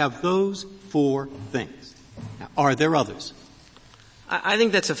 So I have those four things. Now, are there others? I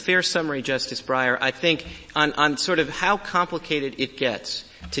think that's a fair summary, Justice Breyer. I think on sort of how complicated it gets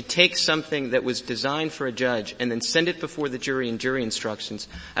to take something that was designed for a judge and then send it before the jury in jury instructions,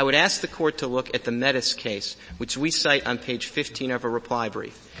 I would ask the Court to look at the Metis case, which we cite on page 15 of a reply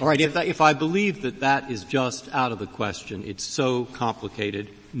brief. All right. If I believe that is just out of the question, it's so complicated,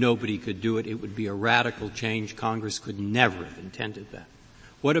 nobody could do it, it would be a radical change. Congress could never have intended that.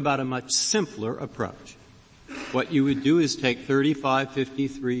 What about a much simpler approach? What you would do is take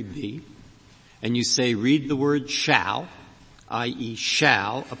 3553B and you say read the word shall, i.e.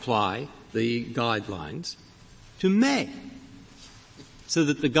 shall apply the guidelines to may, so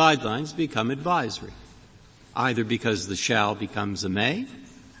that the guidelines become advisory, either because the shall becomes a may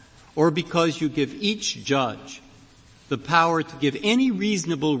or because you give each judge the power to give any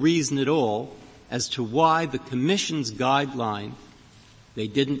reasonable reason at all as to why the Commission's guideline, they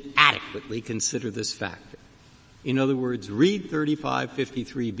didn't adequately consider this factor. In other words, read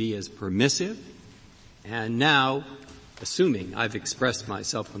 3553B as permissive, and now, assuming I've expressed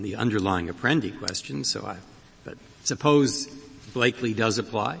myself on the underlying Apprendi question, but suppose Blakely does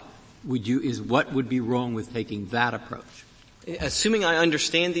apply, what would be wrong with taking that approach? Assuming I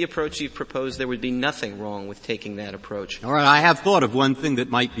understand the approach you've proposed, there would be nothing wrong with taking that approach. All right, I have thought of one thing that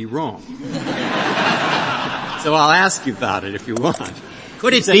might be wrong. So I'll ask you about it if you want.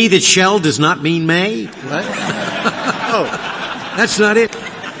 Could it be that shall does not mean may? What? Oh, that's not it.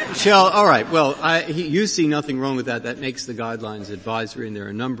 Shall, all right. Well, you see nothing wrong with that. That makes the guidelines advisory, and there are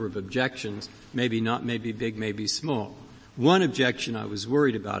a number of objections. Maybe not, maybe big, maybe small. One objection I was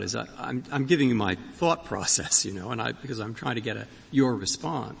worried about is I'm giving you my thought process, because I'm trying to get your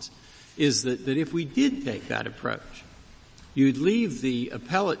response, is that if we did take that approach, you'd leave the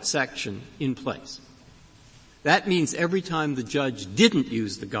appellate section in place. That means every time the judge didn't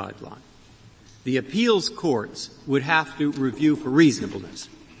use the guideline, the appeals courts would have to review for reasonableness.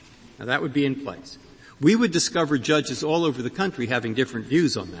 Now that would be in place. We would discover judges all over the country having different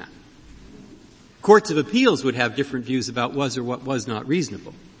views on that. Courts of appeals would have different views about was or what was not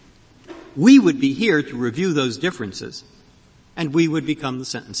reasonable. We would be here to review those differences, and we would become the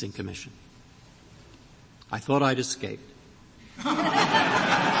Sentencing Commission. I thought I'd escaped.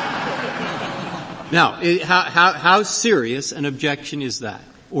 Now, how serious an objection is that?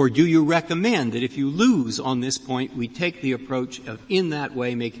 Or do you recommend that if you lose on this point, we take the approach of, in that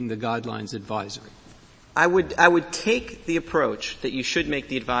way, making the guidelines advisory? I would take the approach that you should make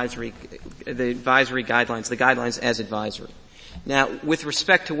the advisory guidelines, the guidelines as advisory. Now, with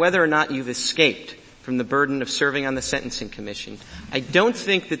respect to whether or not you've escaped from the burden of serving on the Sentencing Commission, I don't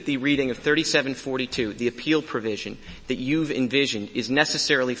think that the reading of 3742, the appeal provision that you've envisioned, is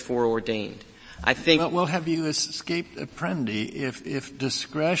necessarily foreordained. I think. Well, have you escaped Apprendi if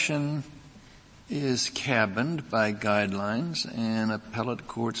discretion is cabined by guidelines and appellate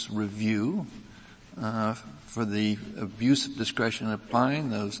courts review for the abuse of discretion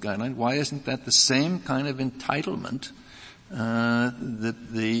applying those guidelines? Why isn't that the same kind of entitlement that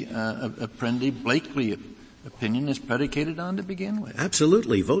the Apprendi-Blakely opinion is predicated on to begin with?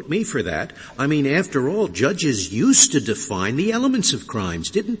 Absolutely. Vote me for that. I mean, after all, judges used to define the elements of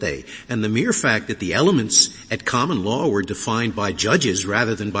crimes, didn't they? And the mere fact that the elements at common law were defined by judges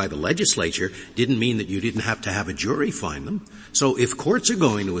rather than by the legislature didn't mean that you didn't have to have a jury find them. So if courts are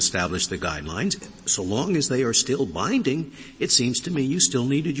going to establish the guidelines, so long as they are still binding, it seems to me you still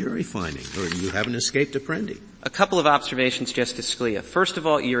need a jury finding, or you haven't escaped Apprendi. A couple of observations, Justice Scalia. First of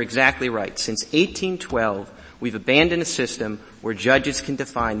all, you're exactly right. Since 1812, we've abandoned a system where judges can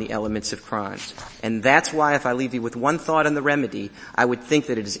define the elements of crimes. And that's why, if I leave you with one thought on the remedy, I would think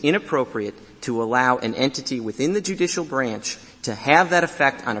that it is inappropriate to allow an entity within the judicial branch to have that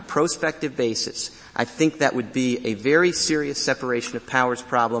effect on a prospective basis. I think that would be a very serious separation of powers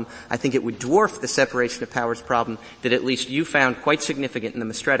problem. I think it would dwarf the separation of powers problem that at least you found quite significant in the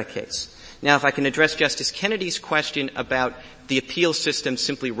Mistretta case. Now, if I can address Justice Kennedy's question about the appeal system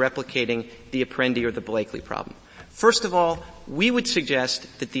simply replicating the Apprendi or the Blakely problem. First of all, we would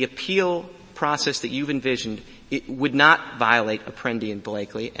suggest that the appeal process that you've envisioned, it would not violate Apprendi and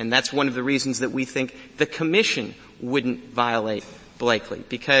Blakely, and that's one of the reasons that we think the Commission wouldn't violate Blakely,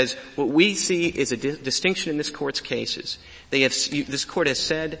 because what we see is a distinction in this Court's cases. This Court has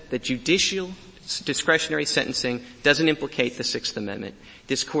said that judicial discretionary sentencing doesn't implicate the Sixth Amendment.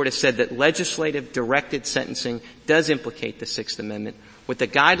 This Court has said that legislative directed sentencing does implicate the Sixth Amendment. What the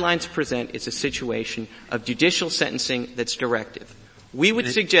guidelines present is a situation of judicial sentencing that's directive. We would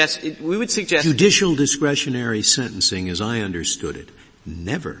suggest judicial discretionary sentencing, as I understood it,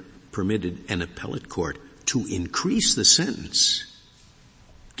 never permitted an appellate court to increase the sentence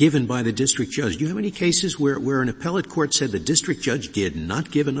given by the district judge. Do you have any cases where an appellate court said the district judge did not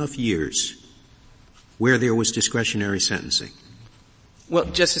give enough years where there was discretionary sentencing? Well,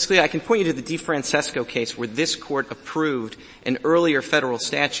 Justice Scalia, I can point you to the DeFrancesco case where this court approved an earlier federal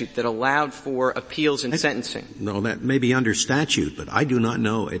statute that allowed for appeals in sentencing. No, that may be under statute, but I do not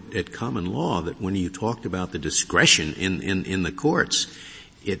know at common law that when you talked about the discretion in the courts,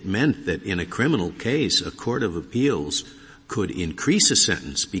 it meant that in a criminal case, a court of appeals could increase a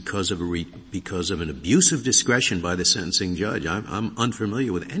sentence because of an abuse of discretion by the sentencing judge. I'm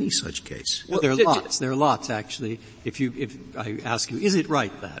unfamiliar with any such case. Well, there are lots actually. If I ask you, is it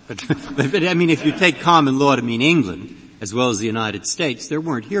right that? But I mean, if you take common law to mean England as well as the United States, there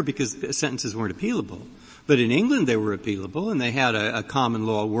weren't here because sentences weren't appealable. But in England they were appealable, and they had a common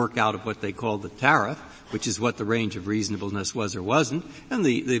law work out of what they called the tariff, which is what the range of reasonableness was or wasn't, and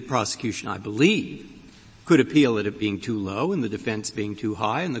the prosecution, I believe, could appeal it being too low and the defense being too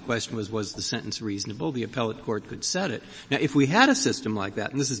high, and the question was the sentence reasonable? The appellate court could set it. Now, if we had a system like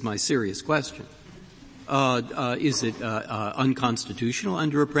that, and this is my serious question, is it unconstitutional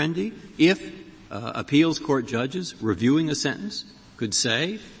under Apprendi if appeals court judges reviewing a sentence could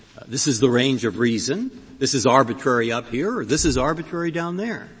say, this is the range of reason, this is arbitrary up here, or this is arbitrary down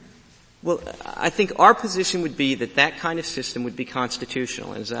there? Well, I think our position would be that kind of system would be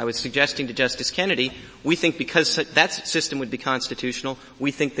constitutional. As I was suggesting to Justice Kennedy, we think because that system would be constitutional,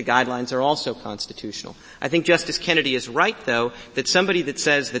 we think the guidelines are also constitutional. I think Justice Kennedy is right, though, that somebody that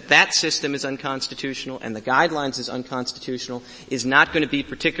says that system is unconstitutional and the guidelines is unconstitutional is not going to be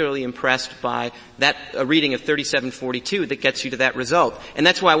particularly impressed by a reading of 3742 that gets you to that result. And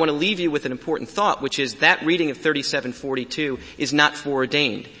that's why I want to leave you with an important thought, which is that reading of 3742 is not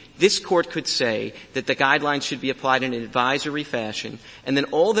foreordained. This court could say that the guidelines should be applied in an advisory fashion, and then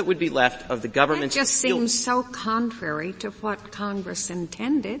all that would be left of the government's— That just seems so contrary to what Congress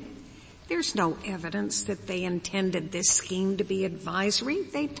intended. There's no evidence that they intended this scheme to be advisory.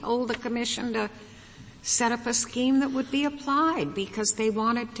 They told the Commission to set up a scheme that would be applied because they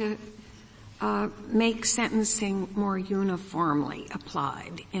wanted to make sentencing more uniformly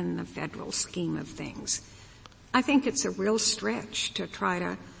applied in the federal scheme of things. I think it's a real stretch to try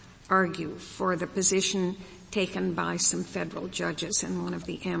to argue for the position taken by some federal judges in one of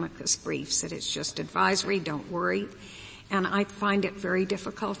the amicus briefs that it's just advisory, don't worry. And I find it very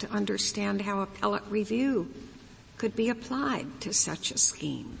difficult to understand how appellate review could be applied to such a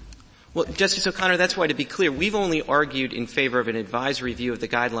scheme. Well, Justice O'Connor, that's why, to be clear, we've only argued in favor of an advisory view of the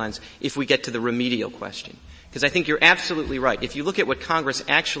guidelines if we get to the remedial question. Because I think you're absolutely right. If you look at what Congress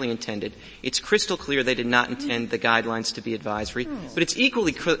actually intended, it's crystal clear they did not intend the guidelines to be advisory. But it's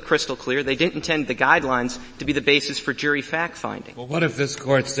equally crystal clear they didn't intend the guidelines to be the basis for jury fact-finding. Well, what if this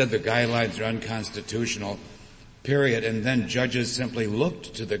court said the guidelines are unconstitutional, period, and then judges simply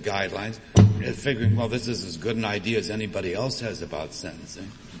looked to the guidelines, figuring, well, this is as good an idea as anybody else has about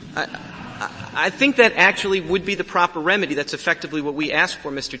sentencing? I think that actually would be the proper remedy. That's effectively what we asked for,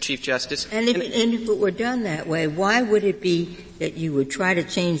 Mr. Chief Justice. And if it were done that way, why would it be that you would try to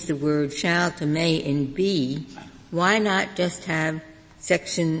change the word shall to may in B? Why not just have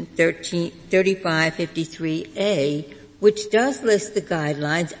Section 3553A, which does list the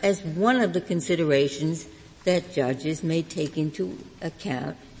guidelines as one of the considerations that judges may take into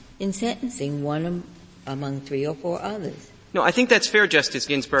account in sentencing, one among 3 or 4 others? No, I think that's fair, Justice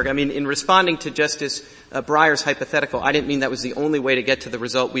Ginsburg. I mean, in responding to Justice Breyer's hypothetical, I didn't mean that was the only way to get to the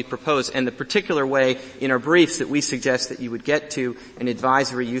result we proposed, and the particular way in our briefs that we suggest that you would get to an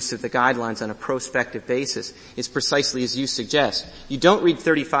advisory use of the guidelines on a prospective basis is precisely as you suggest. You don't read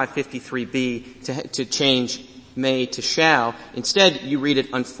 3553B to change may to shall. Instead, you read it,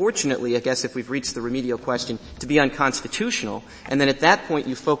 unfortunately, I guess if we've reached the remedial question, to be unconstitutional. And then at that point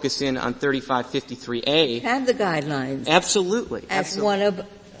you focus in on 3553A. Have the guidelines. Absolutely. As one of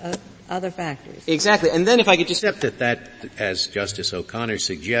other factors. Exactly. And then if I could just— Except that, as Justice O'Connor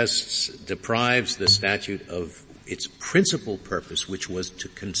suggests, deprives the statute of its principal purpose, which was to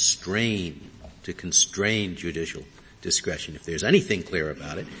constrain judicial discretion. If there's anything clear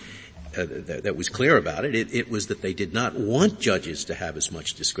about it, that was clear about it, it was that they did not want judges to have as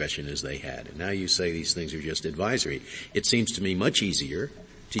much discretion as they had. And now you say these things are just advisory. It seems to me much easier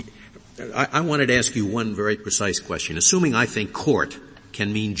to— I wanted to ask you one very precise question. Assuming I think court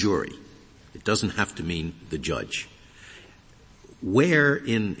can mean jury, it doesn't have to mean the judge. Where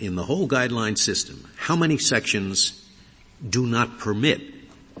in the whole guideline system, how many sections do not permit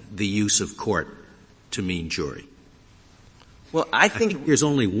the use of court to mean jury. Well, I think there's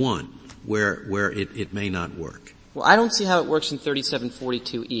only one where it may not work. Well, I don't see how it works in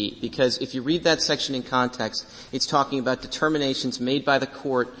 3742E, because if you read that section in context, it's talking about determinations made by the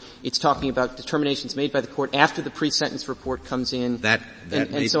court. It's talking about determinations made by the court after the pre-sentence report comes in.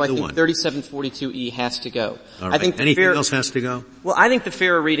 And so I think 3742E has to go. All right. I think anything else has to go? Well, I think the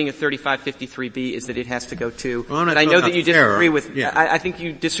fairer reading of 3553B is that it has to go too. Well, but I know that you disagree with. Yeah. I think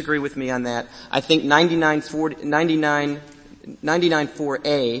you disagree with me on that. I think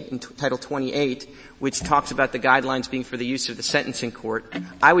 99.4A in Title 28, which talks about the guidelines being for the use of the sentencing court,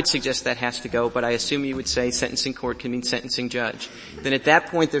 I would suggest that has to go, but I assume you would say sentencing court can mean sentencing judge. Then at that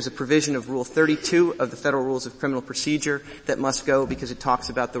point there's a provision of Rule 32 of the Federal Rules of Criminal Procedure that must go because it talks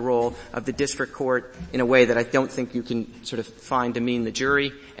about the role of the district court in a way that I don't think you can sort of find to mean the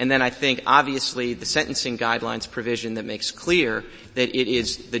jury. And then I think obviously the sentencing guidelines provision that makes clear that it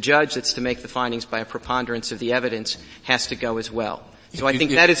is the judge that's to make the findings by a preponderance of the evidence has to go as well. So I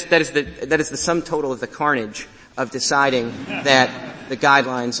think that is the sum total of the carnage of deciding that the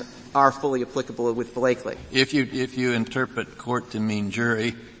guidelines are fully applicable with Blakely. If you interpret court to mean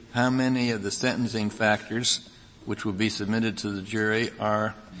jury, how many of the sentencing factors which will be submitted to the jury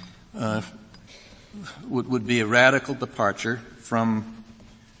are would be a radical departure from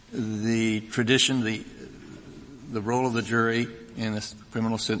the tradition, the role of the jury in the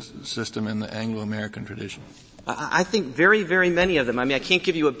criminal system in the Anglo-American tradition? I think very, very many of them. I mean, I can't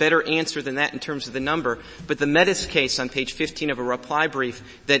give you a better answer than that in terms of the number, but the Metis case on page 15 of a reply brief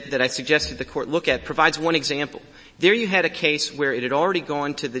that I suggested the court look at provides one example. There you had a case where it had already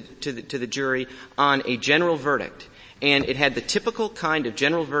gone to the jury on a general verdict, and it had the typical kind of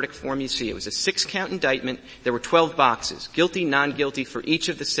general verdict form you see. It was a 6-count indictment. There were 12 boxes, guilty, non-guilty for each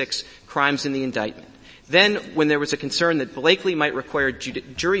of the 6 crimes in the indictment. Then, when there was a concern that Blakely might require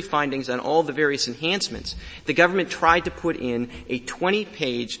jury findings on all the various enhancements, the government tried to put in a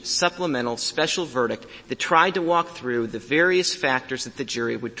 20-page supplemental special verdict that tried to walk through the various factors that the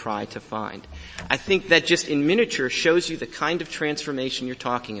jury would try to find. I think that just in miniature shows you the kind of transformation you're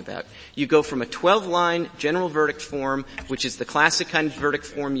talking about. You go from a 12-line general verdict form, which is the classic kind of verdict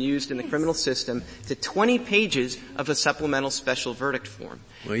form used in the criminal system, to 20 pages of a supplemental special verdict form.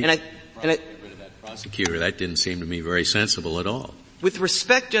 Well, prosecutor, that didn't seem to me very sensible at all. With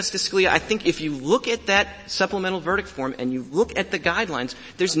respect, Justice Scalia, I think if you look at that supplemental verdict form and you look at the guidelines,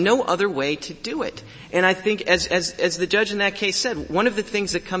 there's no other way to do it. And I think, as the judge in that case said, one of the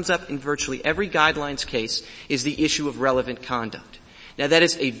things that comes up in virtually every guidelines case is the issue of relevant conduct. Now, that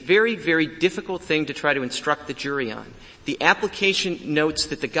is a very, very difficult thing to try to instruct the jury on. The application notes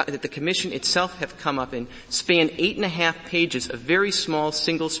that the Commission itself have come up and span 8.5 pages of very small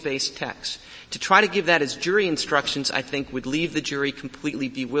single-spaced text. To try to give that as jury instructions, I think, would leave the jury completely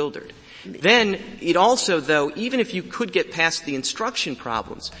bewildered. Then, it also, though, even if you could get past the instruction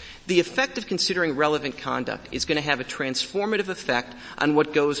problems, the effect of considering relevant conduct is going to have a transformative effect on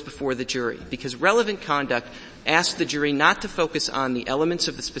what goes before the jury, because relevant conduct asks the jury not to focus on the elements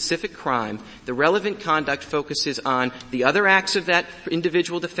of the specific crime. The relevant conduct focuses on the other acts of that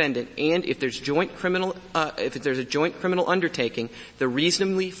individual defendant, and if there's a joint criminal undertaking, the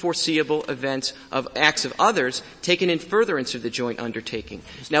reasonably foreseeable events of acts of others taken in furtherance of the joint undertaking.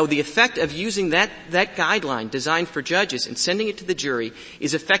 Now, the effect of using that guideline designed for judges and sending it to the jury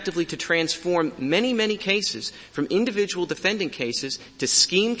is effectively to transform many, many cases from individual defendant cases to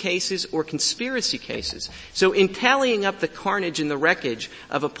scheme cases or conspiracy cases. So in tallying up the carnage and the wreckage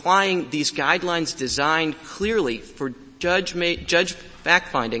of applying these guidelines designed clearly for judge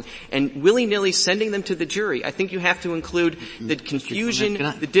fact-finding and willy-nilly sending them to the jury, I think you have to include the confusion,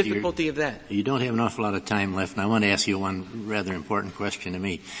 the difficulty of that. You don't have an awful lot of time left, and I want to ask you one rather important question to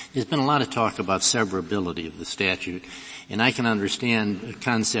me. There's been a lot of talk about severability of the statute, and I can understand a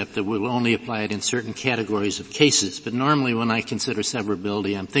concept that will only apply it in certain categories of cases, but normally when I consider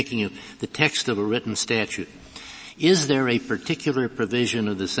severability, I'm thinking of the text of a written statute. Is there a particular provision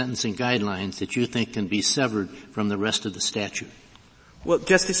of the sentencing guidelines that you think can be severed from the rest of the statute? Well,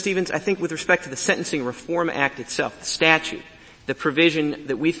 Justice Stevens, I think with respect to the Sentencing Reform Act itself, the statute, the provision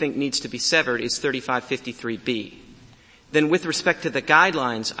that we think needs to be severed is 3553B. Then with respect to the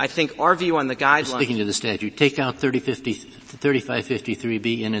guidelines, I think our view on the guidelines... Sticking to the statute, take out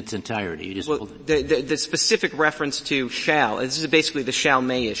 3553B in its entirety. The specific reference to shall, this is basically the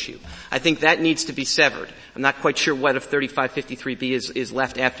shall-may issue. I think that needs to be severed. I'm not quite sure what if 3553B is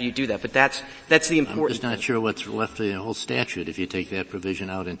left after you do that, but that's the important I'm just not sure what's left of the whole statute if you take that provision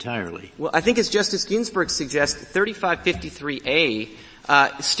out entirely. Well, I think as Justice Ginsburg suggests, 3553A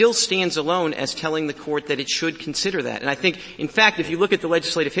still stands alone as telling the court that it should consider that. And I think, in fact, if you look at the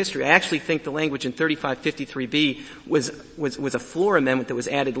legislative history, I actually think the language in 3553B was a floor amendment that was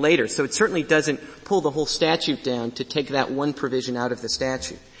added later. So it certainly doesn't pull the whole statute down to take that one provision out of the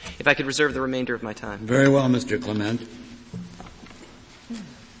statute. If I could reserve the remainder of my time. Very well, Mr. Clement.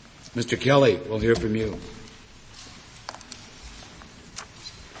 Mr. Kelly, we'll hear from you.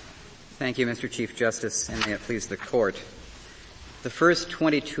 Thank you, Mr. Chief Justice, and may it please the Court. The first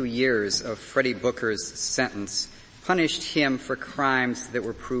 22 years of Freddie Booker's sentence punished him for crimes that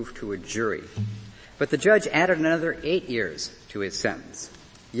were proved to a jury. But the judge added another 8 years to his sentence,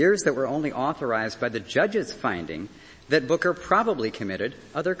 years that were only authorized by the judge's finding that Booker probably committed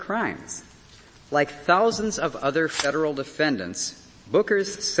other crimes. Like thousands of other federal defendants,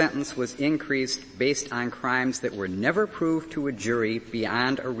 Booker's sentence was increased based on crimes that were never proved to a jury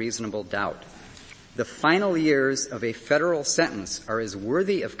beyond a reasonable doubt. The final years of a federal sentence are as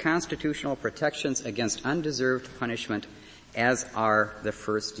worthy of constitutional protections against undeserved punishment as are the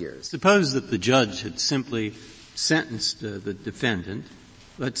first years. Suppose that the judge had simply sentenced the defendant,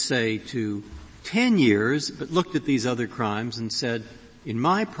 let's say, to 10 years, but looked at these other crimes and said, in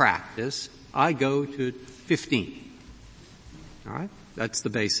my practice, I go to 15. All right? That's the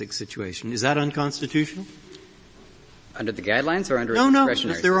basic situation. Is that unconstitutional? Under the guidelines or under no, a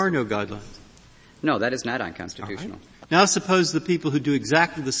discretionary there system? are no guidelines. No, that is not unconstitutional. Right. Now suppose the people who do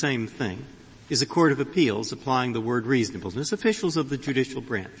exactly the same thing is a court of appeals applying the word reasonableness, officials of the judicial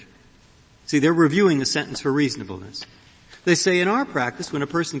branch. See, they're reviewing the sentence for reasonableness. They say, in our practice, when a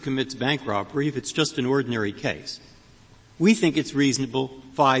person commits bank robbery, if it's just an ordinary case, we think it's reasonable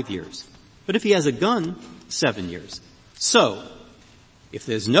 5 years. But if he has a gun, 7 years. So, if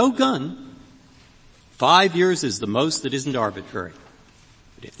there's no gun, 5 years is the most that isn't arbitrary.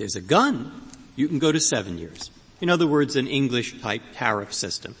 But if there's a gun, you can go to 7 years. In other words, an English-type tariff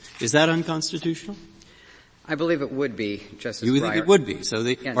system. Is that unconstitutional? I believe it would be, Justice You Breyer. think it would be. So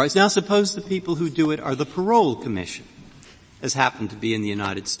all right, now suppose the people who do it are the parole commission, as happened to be in the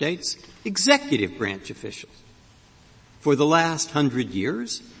United States, executive branch officials. For the last 100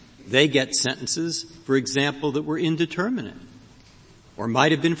 years, they get sentences, for example, that were indeterminate, or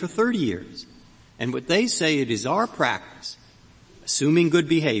might have been for 30 years. And what they say, it is our practice, assuming good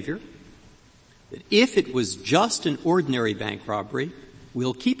behavior, that if it was just an ordinary bank robbery,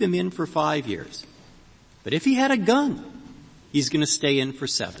 we'll keep him in for 5 years. But if he had a gun, he's going to stay in for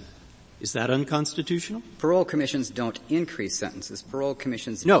 7. Is that unconstitutional? Parole commissions don't increase sentences. Parole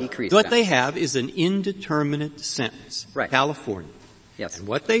commissions decrease sentences. No, what they have is an indeterminate sentence. Right. California. Yes. And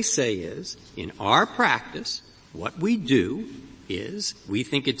what they say is, in our practice, what we do is we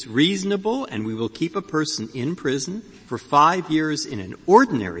think it's reasonable and we will keep a person in prison for 5 years in an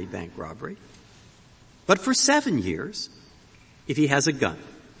ordinary bank robbery, but for 7 years if he has a gun.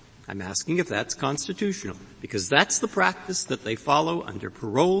 I'm asking if that's constitutional, because that's the practice that they follow under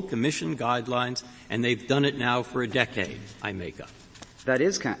parole commission guidelines, and they've done it now for a decade, I make up. That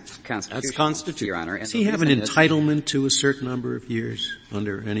is constitutional. That's constitutional, Your Honor. Does he have an entitlement to a certain number of years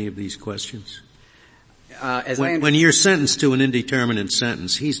under any of these questions? When you're sentenced to an indeterminate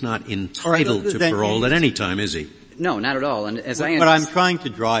sentence, he's not entitled to parole at any time, is he? No, not at all. And what I'm trying to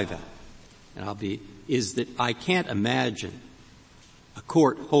drive at, is that I can't imagine a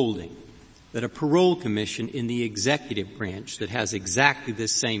court holding that a parole commission in the executive branch that has exactly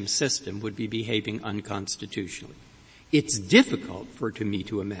this same system would be behaving unconstitutionally. It's difficult for me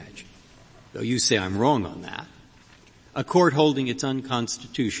to imagine, though you say I'm wrong on that, a court holding it's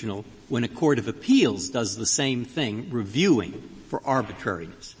unconstitutional when a court of appeals does the same thing, reviewing for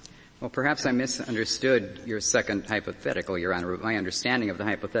arbitrariness. Well, perhaps I misunderstood your second hypothetical, Your Honor. My understanding of the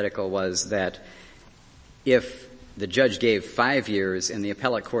hypothetical was that if the judge gave 5 years and the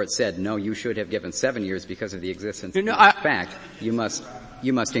appellate court said, no, you should have given 7 years because of the existence of the fact, you must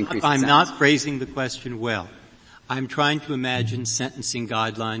increase the I'm sentence. not phrasing the question well. I'm trying to imagine sentencing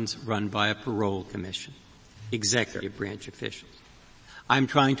guidelines run by a parole commission, executive branch officials. I'm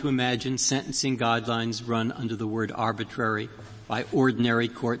trying to imagine sentencing guidelines run under the word arbitrary by ordinary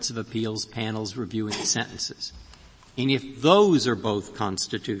courts of appeals panels reviewing sentences. And if those are both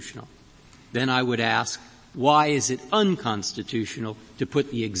constitutional, then I would ask, why is it unconstitutional to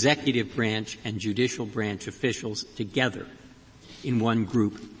put the executive branch and judicial branch officials together in one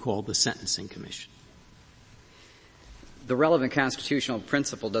group called the Sentencing Commission? The relevant constitutional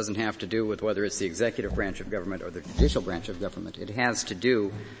principle doesn't have to do with whether it's the executive branch of government or the judicial branch of government. It has to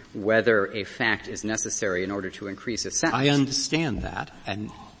do whether a fact is necessary in order to increase a sentence. I understand that, and,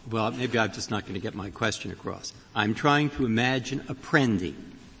 well, maybe I'm just not going to get my question across. I'm trying to imagine Apprendi.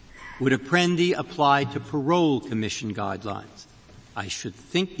 Would Apprendi apply to parole commission guidelines? I should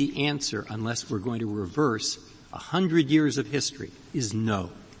think the answer, unless we're going to reverse 100 years of history, is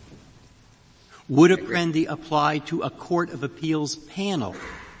no. Would Apprendi apply to a Court of Appeals panel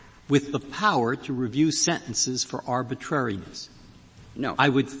with the power to review sentences for arbitrariness? No. I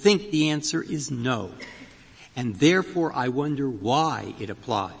would think the answer is no. And therefore I wonder why it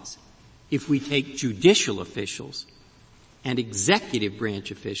applies if we take judicial officials and executive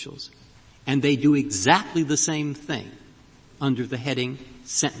branch officials and they do exactly the same thing under the heading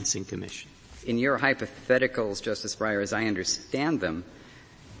Sentencing Commission. In your hypotheticals, Justice Breyer, as I understand them,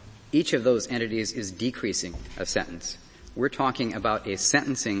 each of those entities is decreasing a sentence. We're talking about a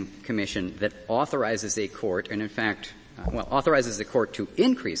sentencing commission that authorizes a court, and in fact, authorizes the court to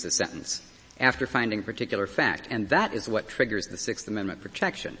increase a sentence after finding a particular fact. And that is what triggers the Sixth Amendment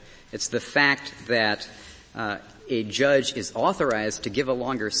protection. It's the fact that a judge is authorized to give a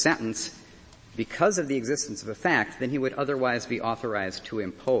longer sentence because of the existence of a fact than he would otherwise be authorized to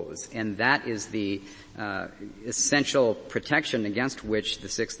impose. And that is the essential protection against which the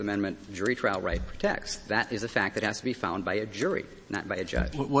Sixth Amendment jury trial right protects. That is a fact that has to be found by a jury, not by a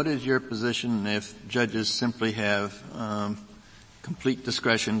judge. What is your position if judges simply have complete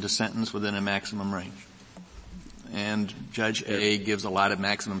discretion to sentence within a maximum range? And Judge A gives a lot of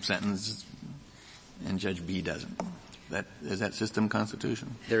maximum sentences and Judge B doesn't. Is that system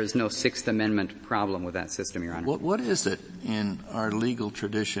constitutional? There is no Sixth Amendment problem with that system, Your Honor. What is it in our legal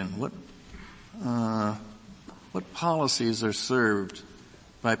tradition? What policies are served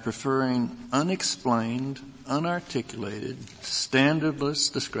by preferring unexplained, unarticulated,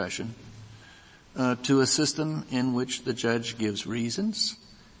 standardless discretion to a system in which the judge gives reasons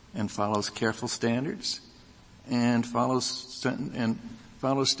and follows careful standards and follows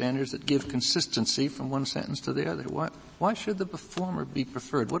standards that give consistency from one sentence to the other? Why should the former be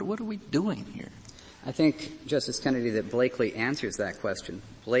preferred? What are we doing here? I think, Justice Kennedy, that Blakely answers that question.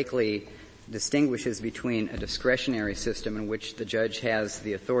 Blakely distinguishes between a discretionary system in which the judge has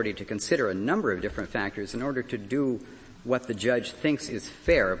the authority to consider a number of different factors in order to do what the judge thinks is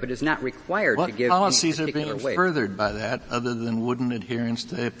fair, but is not required to give any particular weight. What policies are being furthered by that other than wooden adherence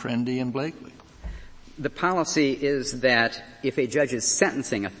to Apprendi and Blakely? The policy is that if a judge's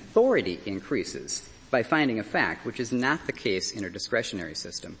sentencing authority increases by finding a fact, which is not the case in a discretionary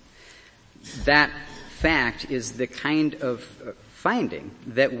system, that fact is the kind of finding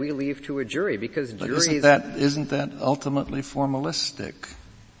that we leave to a jury, because juries... Isn't that ultimately formalistic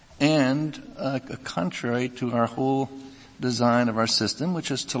and contrary to our whole design of our system, which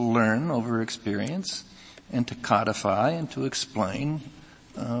is to learn over experience and to codify and to explain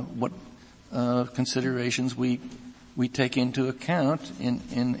what considerations we take into account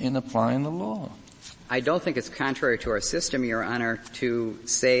in applying the law? I don't think it's contrary to our system, Your Honor, to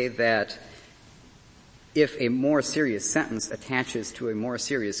say that if a more serious sentence attaches to a more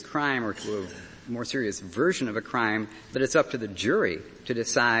serious crime or to a more serious version of a crime, that it's up to the jury to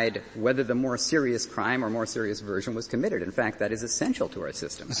decide whether the more serious crime or more serious version was committed. In fact, that is essential to our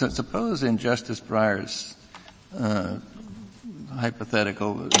system. So suppose in Justice Breyer's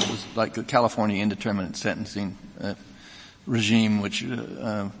hypothetical, it was like the California indeterminate sentencing regime, which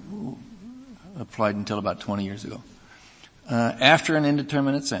applied until about 20 years ago. After an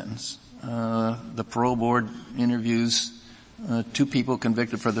indeterminate sentence, the parole board interviews two people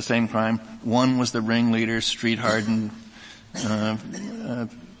convicted for the same crime. One was the ringleader, street-hardened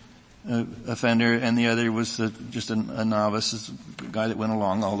offender, and the other was just a novice, a guy that went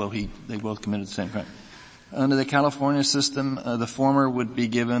along, although they both committed the same crime. Under the California system, the former would be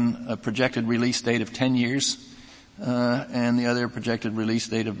given a projected release date of 10 years, and the other projected release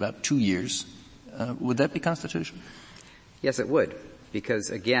date of about 2 years. Would that be constitutional? Yes, it would. Because,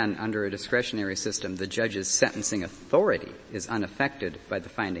 again, under a discretionary system, the judge's sentencing authority is unaffected by the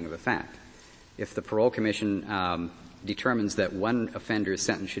finding of a fact. If the parole commission determines that one offender's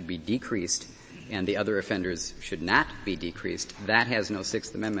sentence should be decreased and the other offenders should not be decreased, that has no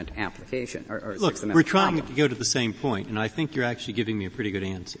Sixth Amendment application. Or Look, Sixth Amendment we're trying problem. to go to the same point, and I think you're actually giving me a pretty good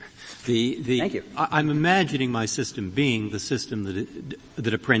answer. Thank you. I'm imagining my system being the system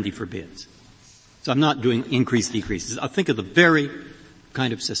that Apprendi forbids. So I'm not doing increase, decreases. I'll think of the very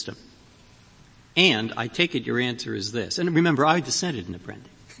kind of system. And I take it your answer is this. And remember, I dissented in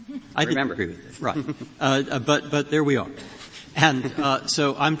Apprendi. I didn't agree with it. Right. But there we are. And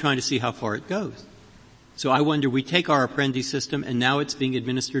so I'm trying to see how far it goes. So I wonder, we take our Apprendi system and now it's being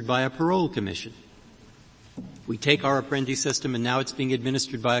administered by a parole commission. We take our Apprendi system and now it's being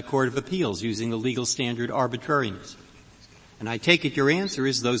administered by a court of appeals using the legal standard arbitrariness. And I take it your answer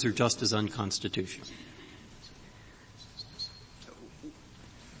is those are just as unconstitutional.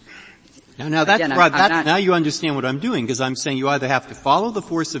 Now that's right. Now you understand what I'm doing, because I'm saying you either have to follow the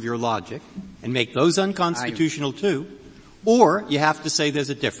force of your logic and make those unconstitutional too, or you have to say there's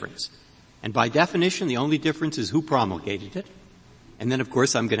a difference. And by definition, the only difference is who promulgated it. And then, of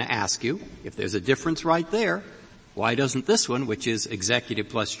course, I'm going to ask you, if there's a difference right there, why doesn't this one, which is executive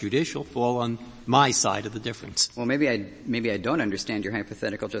plus judicial, fall on my side of the difference? Well, maybe I don't understand your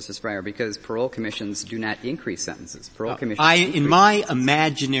hypothetical, Justice Breyer, because parole commissions do not increase sentences. Parole commissions in my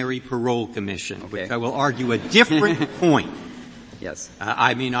imaginary parole commission, okay, which I will argue a different point. Yes.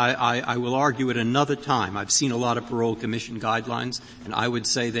 I will argue it another time. I've seen a lot of parole commission guidelines, and I would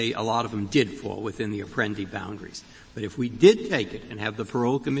say a lot of them did fall within the Apprendi boundaries. But if we did take it and have the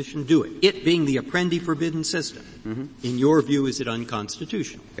parole commission do it being the Apprendi forbidden system, in your view, is it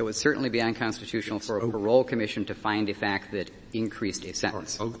unconstitutional? It would certainly be unconstitutional for a parole commission to find a fact that increased a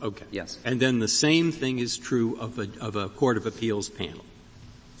sentence. Okay. Yes. And then the same thing is true of a court of appeals panel.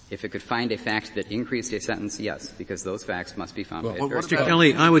 If it could find a fact that increased a sentence, yes, because those facts must be found by a jury. Mr.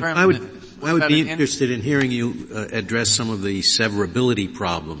 Kelly, I would be interested in hearing you address some of the severability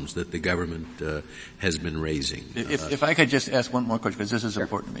problems that the government has been raising. If I could just ask one more question, because this is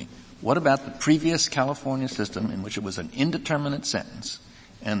important to me. What about the previous California system in which it was an indeterminate sentence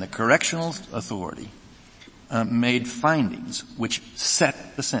and the correctional authority made findings which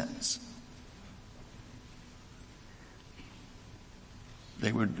set the sentence?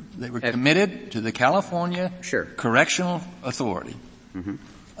 They were committed to the California Correctional Authority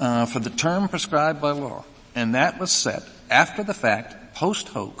for the term prescribed by law, and that was set after the fact, post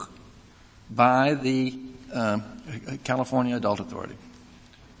hoc, by the California Adult Authority.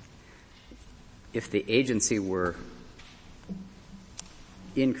 If the agency were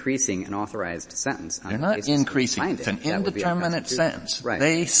increasing an authorized sentence, they're not increasing. It's an indeterminate sentence. Right.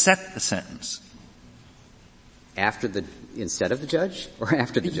 They set the sentence. Instead of the judge, or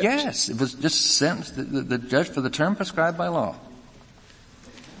after the judge? Yes, it was just sentenced the judge for the term prescribed by law.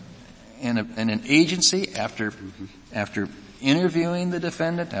 And an agency, after interviewing the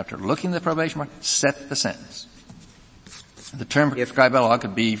defendant, after looking at the probation mark, set the sentence. The term prescribed by law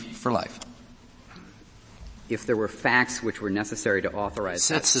could be for life. If there were facts which were necessary to authorize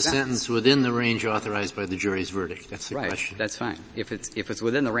sets the sentence within the range authorized by the jury's verdict. That's the right, question. That's fine. If it's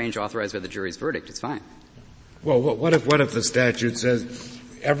within the range authorized by the jury's verdict, it's fine. Well, what if the statute says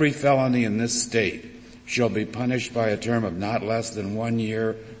every felony in this state shall be punished by a term of not less than 1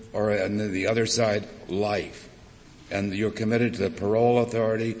 year, or on the other side, life, and you're committed to the parole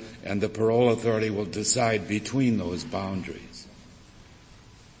authority, and the parole authority will decide between those boundaries?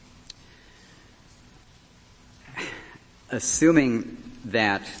 Assuming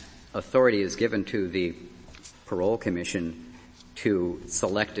that authority is given to the parole commission to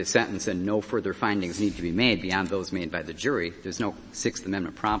select a sentence and no further findings need to be made beyond those made by the jury, there's no Sixth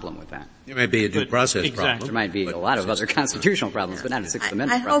Amendment problem with that. It might be a due process problem. There might be a lot of other constitutional problems, but not a Sixth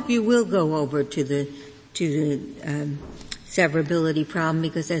Amendment problem. I hope you will go over to the severability problem,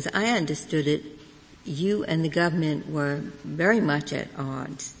 because as I understood it, you and the government were very much at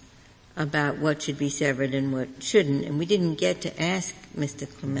odds about what should be severed and what shouldn't, and we didn't get to ask Mr.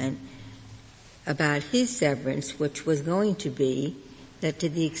 Clement about his severance, which was going to be that to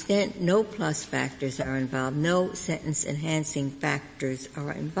the extent no plus factors are involved, no sentence-enhancing factors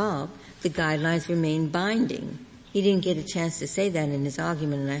are involved, the guidelines remain binding. He didn't get a chance to say that in his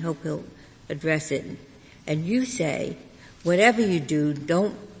argument, and I hope he'll address it. And you say, whatever you do,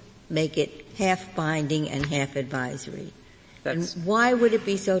 don't make it half binding and half advisory. And why would it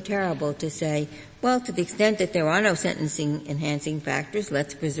be so terrible to say, well, to the extent that there are no sentencing-enhancing factors,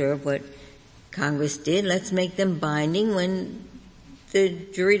 let's preserve what Congress did. Let's make them binding when the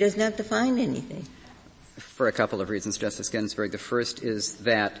jury doesn't have to find anything. For a couple of reasons, Justice Ginsburg. The first is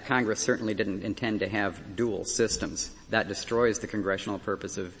that Congress certainly didn't intend to have dual systems. That destroys the congressional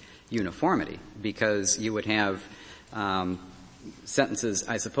purpose of uniformity, because you would have sentences,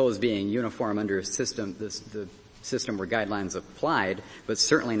 I suppose, being uniform under a system, the system where guidelines applied, but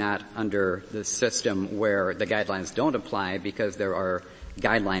certainly not under the system where the guidelines don't apply because there are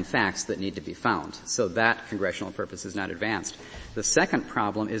guideline facts that need to be found. So that congressional purpose is not advanced. The second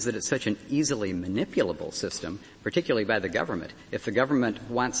problem is that it's such an easily manipulable system, particularly by the government. If the government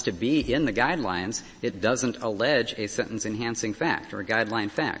wants to be in the guidelines, it doesn't allege a sentence-enhancing fact or a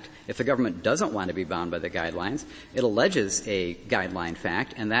guideline fact. If the government doesn't want to be bound by the guidelines, it alleges a guideline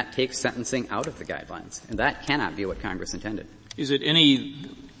fact, and that takes sentencing out of the guidelines. And that cannot be what Congress intended. Is it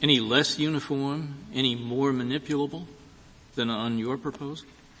any less uniform, any more manipulable than on your proposal?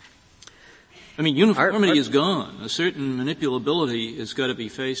 I mean, uniformity is gone. A certain manipulability has got to be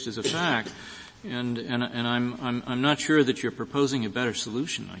faced as a fact. And I'm not sure that you're proposing a better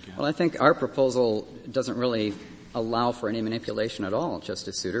solution, I guess. Well, I think our proposal doesn't really allow for any manipulation at all,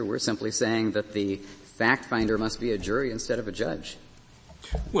 Justice Souter. We're simply saying that the fact finder must be a jury instead of a judge.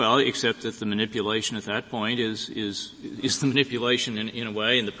 Well, except that the manipulation at that point is the manipulation in a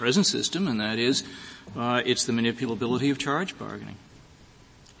way in the present system, and that is, it's the manipulability of charge bargaining.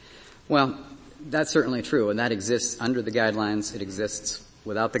 Well, that's certainly true, and that exists under the guidelines. It exists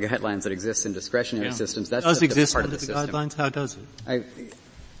without the guidelines. It exists in discretionary systems. That's does just exist part under of the the system. guidelines? How does it?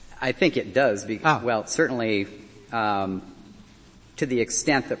 I think it does. Well, certainly, to the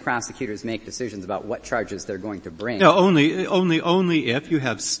extent that prosecutors make decisions about what charges they're going to bring. No, only if you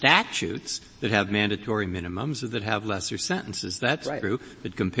have statutes that have mandatory minimums or that have lesser sentences. That's right. True.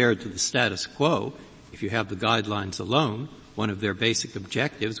 But compared to the status quo, if you have the guidelines alone, one of their basic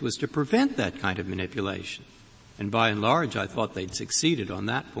objectives was to prevent that kind of manipulation. And by and large, I thought they'd succeeded on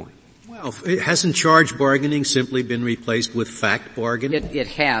that point. Well, hasn't charge bargaining simply been replaced with fact bargaining? It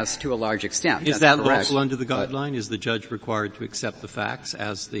has to a large extent. Is That's that correct. lawful under the guideline? Is the judge required to accept the facts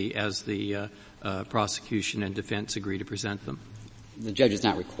as the prosecution and defense agree to present them? The judge is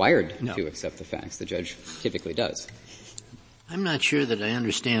not required No. to accept the facts. The judge typically does. I'm not sure that I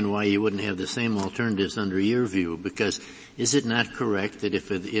understand why you wouldn't have the same alternatives under your view, because is it not correct that if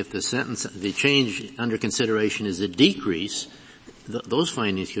the sentence, the change under consideration is a decrease, those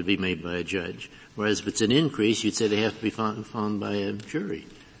findings could be made by a judge, whereas if it's an increase, you'd say they have to be found by a jury.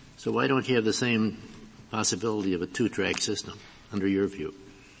 So why don't you have the same possibility of a two-track system under your view?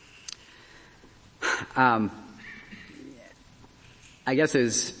 I guess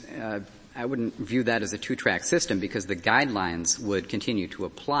I wouldn't view that as a two-track system because the guidelines would continue to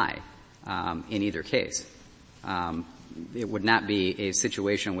apply in either case. It would not be a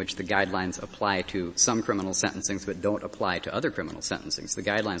situation in which the guidelines apply to some criminal sentencings but don't apply to other criminal sentencings. The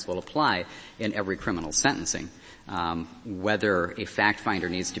guidelines will apply in every criminal sentencing. Whether a fact finder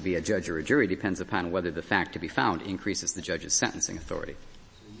needs to be a judge or a jury depends upon whether the fact to be found increases the judge's sentencing authority.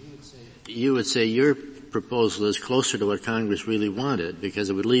 You would say your proposal is closer to what Congress really wanted because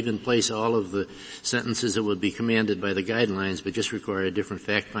it would leave in place all of the sentences that would be commanded by the guidelines but just require a different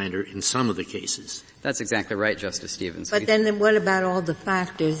fact finder in some of the cases. That's exactly right, Justice Stevens. But then what about all the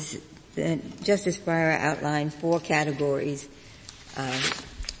factors that Justice Breyer outlined, 4 categories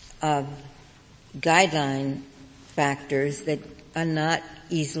of guideline factors that are not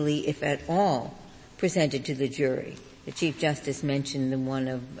easily, if at all, presented to the jury? The Chief Justice mentioned the one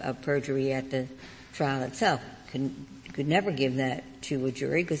of perjury at the trial itself. Could never give that to a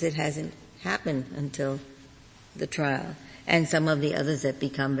jury because it hasn't happened until the trial. And some of the others that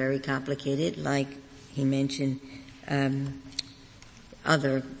become very complicated, like he mentioned,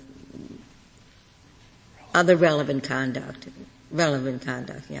 other relevant conduct. Relevant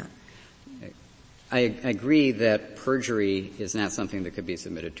conduct, yeah. I agree that perjury is not something that could be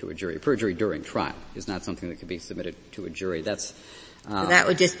submitted to a jury. Perjury during trial is not something that could be submitted to a jury. So that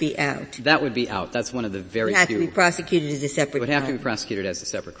would just be out. That would be out. That's one of the very few. It would have to be prosecuted as a separate crime. It would have to be prosecuted as a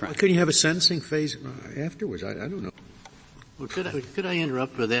separate crime. Well, couldn't you have a sentencing phase afterwards? I don't know. Well, could I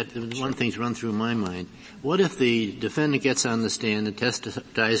interrupt with that? One thing's run through my mind. What if the defendant gets on the stand and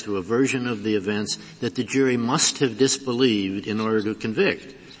testifies to a version of the events that the jury must have disbelieved in order to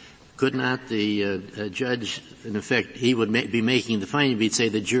convict? Could not the judge, in effect, he would be making the finding, he'd say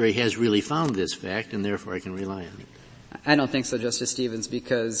the jury has really found this fact and therefore I can rely on it? I don't think so, Justice Stevens,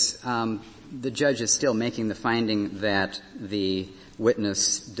 because the judge is still making the finding that the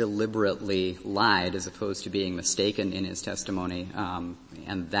witness deliberately lied as opposed to being mistaken in his testimony,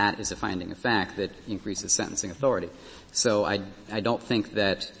 and that is a finding of fact that increases sentencing authority. So I don't think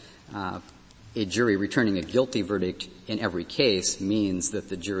that a jury returning a guilty verdict in every case means that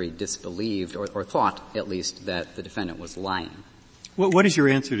the jury disbelieved or thought, at least, that the defendant was lying. What is your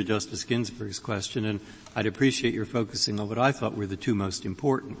answer to Justice Ginsburg's question? And I'd appreciate your focusing on what I thought were the 2 most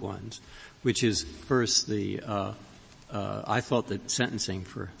important ones, which is first I thought that sentencing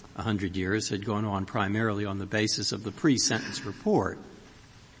for 100 years had gone on primarily on the basis of the pre-sentence report.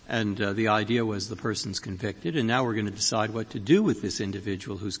 And the idea was the person's convicted, and now we're going to decide what to do with this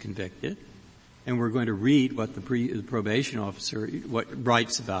individual who's convicted. And we're going to read what the probation officer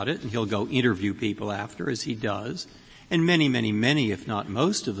writes about it, and he'll go interview people after, as he does. And many, if not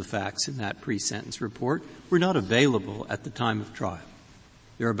most of the facts in that pre-sentence report were not available at the time of trial.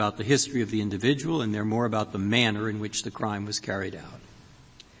 They're about the history of the individual, and they're more about the manner in which the crime was carried out.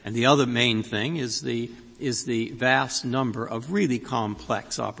 And the other main thing is the vast number of really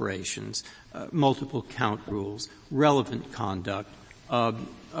complex operations, multiple count rules, relevant conduct,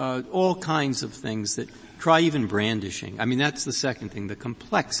 all kinds of things that try even brandishing. I mean, that's the second thing, the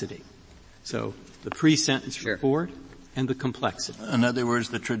complexity So the pre-sentence report and the complexity. In other words,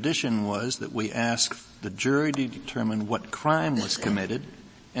 the tradition was that we ask the jury to determine what crime was committed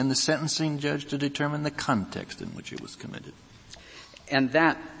and the sentencing judge to determine the context in which it was committed. And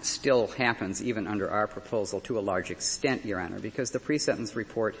that still happens even under our proposal to a large extent, Your Honor, because the pre-sentence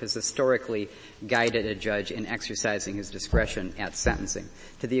report has historically guided a judge in exercising his discretion at sentencing.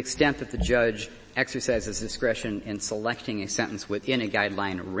 To the extent that the judge exercises discretion in selecting a sentence within a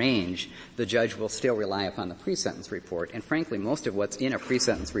guideline range, the judge will still rely upon the pre-sentence report. And frankly, most of what's in a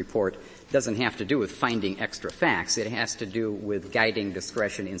pre-sentence report doesn't have to do with finding extra facts. It has to do with guiding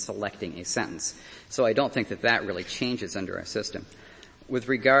discretion in selecting a sentence. So I don't think that that really changes under our system. With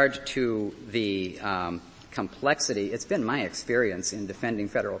regard to the complexity, it's been my experience in defending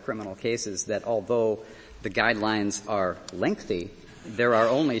federal criminal cases that although the guidelines are lengthy, there are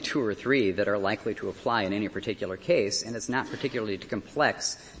only 2 or 3 that are likely to apply in any particular case, and it's not particularly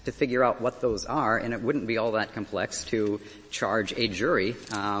complex to figure out what those are, and it wouldn't be all that complex to charge a jury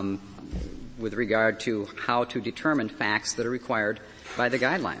with regard to how to determine facts that are required by the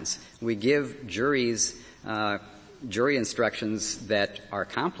guidelines. We give juries jury instructions that are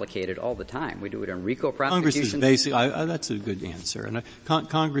complicated all the time. We do it in RICO prosecutions. Congress's basic, that's a good answer. And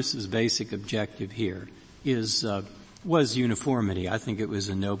Congress's basic objective here was uniformity. I think it was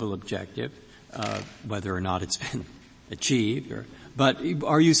a noble objective, whether or not it's been achieved. But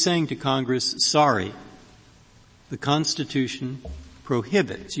are you saying to Congress, sorry, the Constitution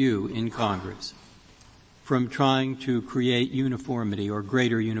prohibits you in Congress from trying to create uniformity or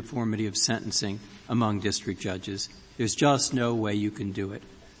greater uniformity of sentencing among district judges? There's just no way you can do it.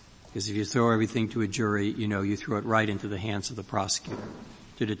 Because if you throw everything to a jury, you throw it right into the hands of the prosecutor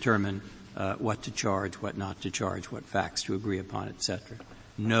to determine what to charge, what not to charge, what facts to agree upon, etc.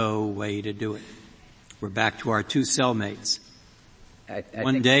 No way to do it. We're back to our 2 cellmates.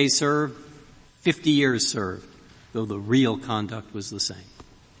 1 day served, 50 years served, though the real conduct was the same.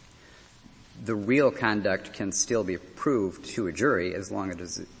 The real conduct can still be proved to a jury as long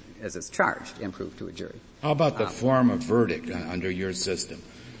as it's charged and proved to a jury. How about the form of verdict under your system?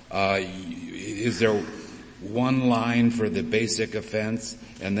 Is there one line for the basic offense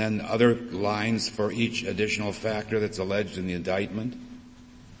and then other lines for each additional factor that's alleged in the indictment?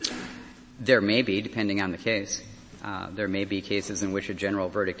 There may be, depending on the case. There may be cases in which a general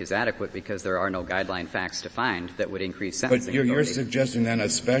verdict is adequate because there are no guideline facts to find that would increase sentencing. But you're suggesting then a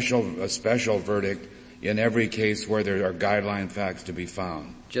special verdict in every case where there are guideline facts to be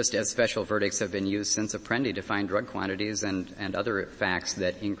found. Just as special verdicts have been used since Apprendi to find drug quantities and other facts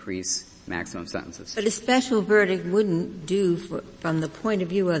that increase maximum sentences. But a special verdict wouldn't do from the point of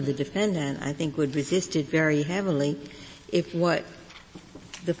view of the defendant, I think would resist it very heavily if what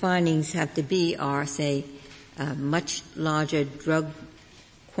the findings have to be are, say, a much larger drug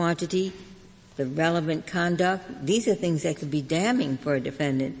quantity, the relevant conduct. These are things that could be damning for a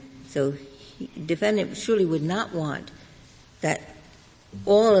defendant. So defendant surely would not want that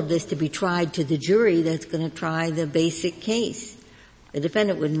all of this to be tried to the jury that's going to try the basic case. The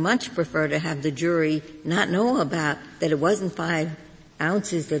defendant would much prefer to have the jury not know about that it wasn't 5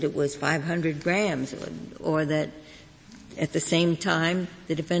 ounces, that it was 500 grams, or that at the same time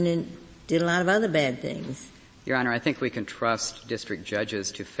the defendant did a lot of other bad things. Your Honor, I think we can trust district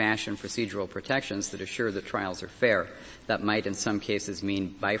judges to fashion procedural protections that assure that trials are fair. That might in some cases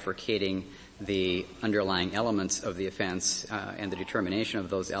mean bifurcating the underlying elements of the offense and the determination of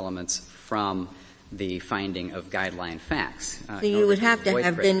those elements from the finding of guideline facts. So you would have to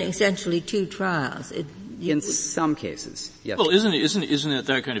have been essentially 2 trials. In some cases, yes. Well, isn't it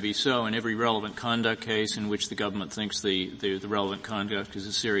that going to be so in every relevant conduct case in which the government thinks the relevant conduct is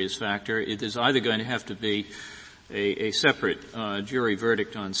a serious factor? It is either going to have to be a separate jury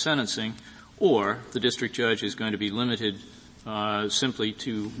verdict on sentencing, or the district judge is going to be limited simply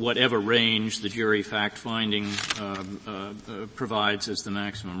to whatever range the jury fact-finding provides as the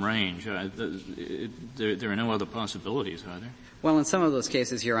maximum range. There are no other possibilities, are there? Well, in some of those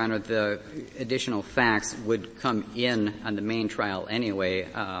cases, Your Honor, the additional facts would come in on the main trial anyway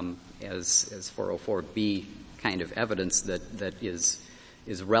as 404B kind of evidence that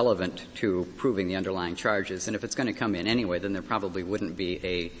is relevant to proving the underlying charges. And if it's going to come in anyway, then there probably wouldn't be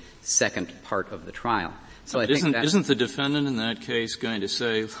a second part of the trial. So I think isn't the defendant in that case going to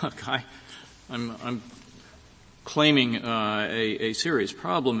say, look, I'm claiming a serious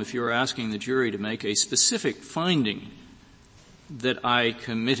problem if you're asking the jury to make a specific finding that I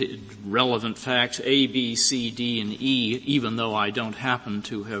committed relevant facts A, B, C, D, and E, even though I don't happen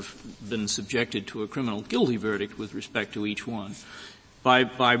to have been subjected to a criminal guilty verdict with respect to each one.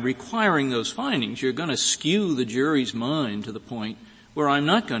 By requiring those findings, you're going to skew the jury's mind to the point where I'm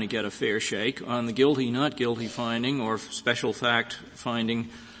not going to get a fair shake on the guilty, not guilty finding or special fact finding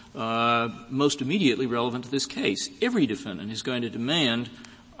most immediately relevant to this case. Every defendant is going to demand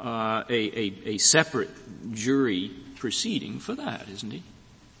a separate jury proceeding for that, isn't he?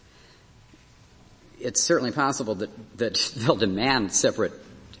 It's certainly possible that they'll demand separate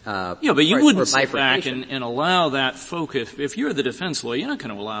but you wouldn't sit back and allow that focus. If you're the defense lawyer, you're not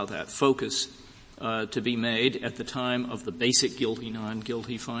going to allow that focus to be made at the time of the basic guilty,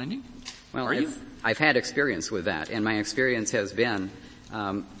 non-guilty finding. Well, I've had experience with that, and my experience has been,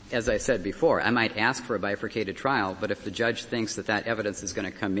 as I said before, I might ask for a bifurcated trial, but if the judge thinks that evidence is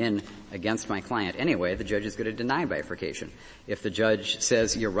going to come in against my client anyway, the judge is going to deny bifurcation. If the judge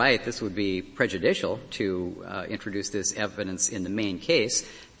says, you're right, this would be prejudicial to introduce this evidence in the main case,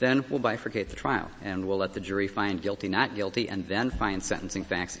 then we'll bifurcate the trial, and we'll let the jury find guilty, not guilty, and then find sentencing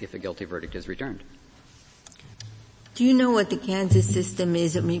facts if a guilty verdict is returned. Do you know what the Kansas system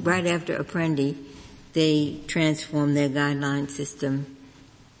is? I mean, right after Apprendi, they transformed their guideline system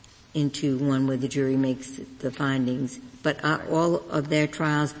into one where the jury makes the findings. But are all of their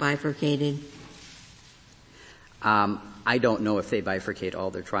trials bifurcated? I don't know if they bifurcate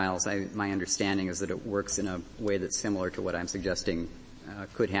all their trials. My understanding is that it works in a way that's similar to what I'm suggesting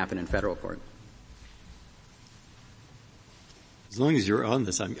could happen in federal court. As long as you're on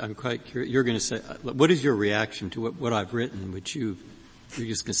this, I'm quite curious. You're going to say, what is your reaction to what I've written, which you're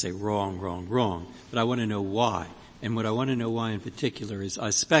just going to say wrong. But I want to know why. And what I want to know why in particular is I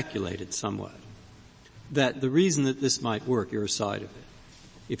speculated somewhat that the reason that this might work, your side of it,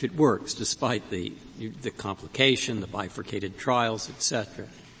 if it works despite the complication, the bifurcated trials, etc.,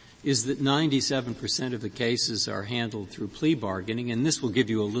 is that 97% of the cases are handled through plea bargaining, and this will give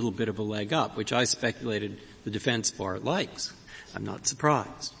you a little bit of a leg up, which I speculated the defense bar likes. I'm not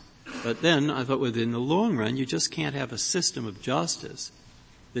surprised. But then I thought within the long run you just can't have a system of justice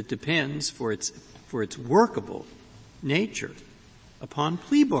that depends for its workable nature upon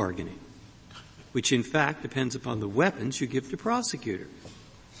plea bargaining, which in fact depends upon the weapons you give to prosecutors.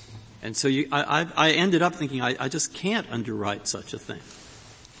 And so I ended up thinking I just can't underwrite such a thing.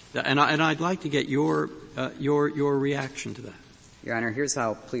 And I'd like to get your reaction to that. Your Honor, here's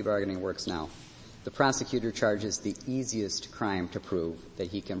how plea bargaining works now. The prosecutor charges the easiest crime to prove that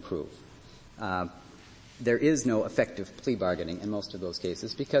he can prove. There is no effective plea bargaining in most of those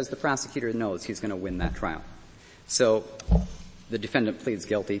cases because the prosecutor knows he's going to win that trial. So the defendant pleads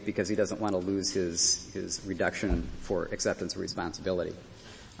guilty because he doesn't want to lose his reduction for acceptance of responsibility.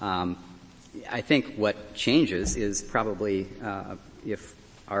 I think what changes is probably, if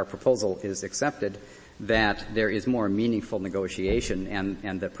our proposal is accepted, that there is more meaningful negotiation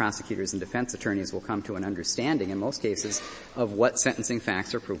and that prosecutors and defense attorneys will come to an understanding in most cases of what sentencing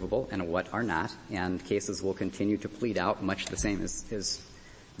facts are provable and what are not, and cases will continue to plead out much the same as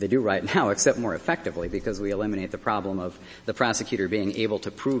they do right now, except more effectively because we eliminate the problem of the prosecutor being able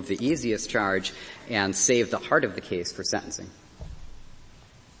to prove the easiest charge and save the heart of the case for sentencing.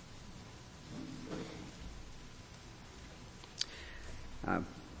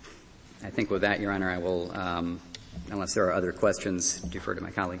 I think with that, Your Honor, I will, unless there are other questions, defer to my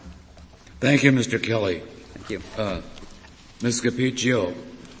colleague. Thank you, Mr. Kelly. Thank you. Ms. Capiccio.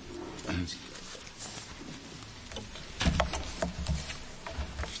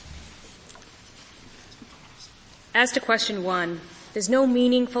 As to question 1, there's no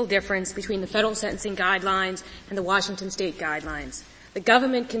meaningful difference between the federal sentencing guidelines and the Washington state guidelines. The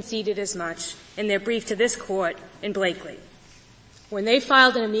government conceded as much in their brief to this court in Blakely. When they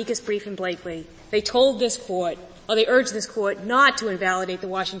filed an amicus brief in Blakely, they told this court, or they urged this court not to invalidate the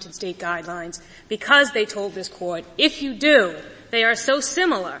Washington state guidelines because they told this court, if you do, they are so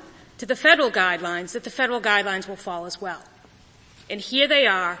similar to the federal guidelines that the federal guidelines will fall as well. And here they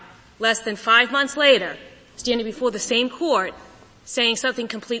are, less than 5 months later, standing before the same court, saying something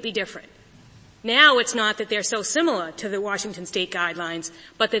completely different. Now it's not that they're so similar to the Washington state guidelines,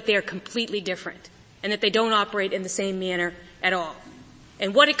 but that they're completely different, and that they don't operate in the same manner at all.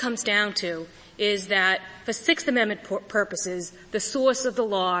 And what it comes down to is that for Sixth Amendment purposes, the source of the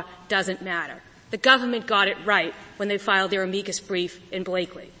law doesn't matter. The government got it right when they filed their amicus brief in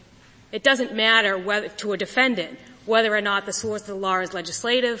Blakely. It doesn't matter whether, to a defendant, whether or not the source of the law is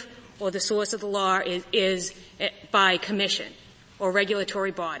legislative or the source of the law is by commission or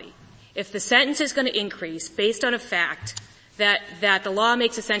regulatory body. If the sentence is going to increase based on a fact that the law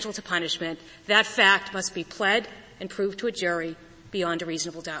makes essential to punishment, that fact must be pled and proved to a jury beyond a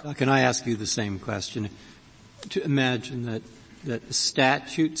reasonable doubt. Now, can I ask you the same question? To imagine that the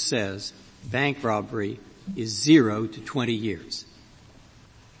statute says bank robbery is 0 to 20 years.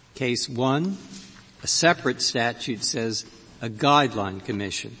 Case 1, a separate statute says A guideline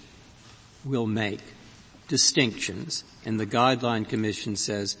commission will make distinctions, and the guideline commission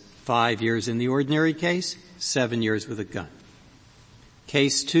says 5 years in the ordinary case, 7 years with a gun.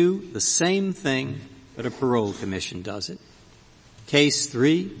 Case 2, the same thing, but a parole commission does it. Case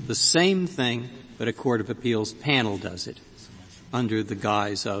 3, the same thing, but a court of appeals panel does it, under the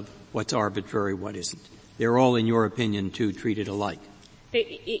guise of what's arbitrary, what isn't. They're all, in your opinion, too, treated alike.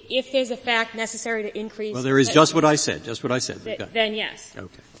 If there's a fact necessary to increase... Well, there is just what I said. Then yes.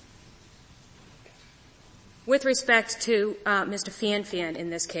 Okay. With respect to Mr. Fanfan in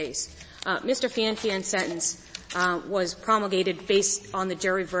this case, Mr. Fanfan's sentence was promulgated based on the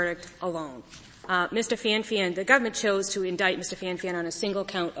jury verdict alone. Mr. Fanfan, the government chose to indict Mr. Fanfan on a single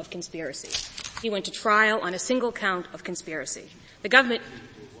count of conspiracy. He went to trial on a single count of conspiracy. The government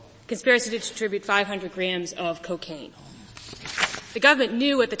conspiracy to distribute 500 grams of cocaine. The government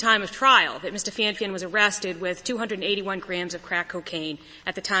knew at the time of trial that Mr. Fanfan was arrested with 281 grams of crack cocaine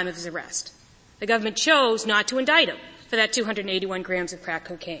at the time of his arrest. The government chose not to indict him for that 281 grams of crack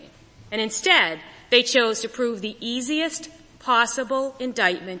cocaine. And instead, they chose to prove the easiest possible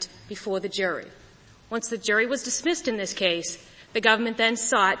indictment before the jury. Once the jury was dismissed in this case, the government then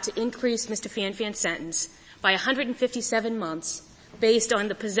sought to increase Mr. Fanfan's sentence by 157 months based on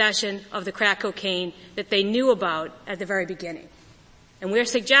the possession of the crack cocaine that they knew about at the very beginning. And we're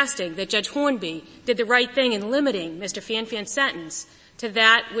suggesting that Judge Hornby did the right thing in limiting Mr. Fanfan's sentence to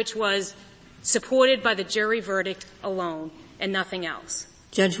that which was supported by the jury verdict alone and nothing else.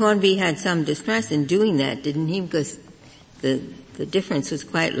 Judge Hornby had some distress in doing that, didn't he? Because the difference was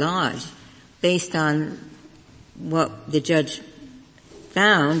quite large. Based on what the judge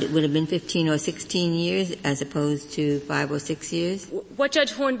found, it would have been 15 or 16 years as opposed to 5 or 6 years. What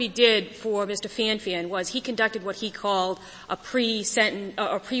Judge Hornby did for Mr. Fanfan was he conducted what he called a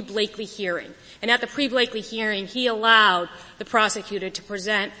pre-Blakely hearing. And at the pre-Blakely hearing, he allowed the prosecutor to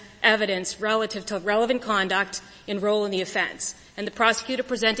present evidence relative to relevant conduct and role in the offense. And the prosecutor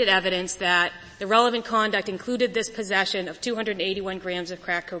presented evidence that the relevant conduct included this possession of 281 grams of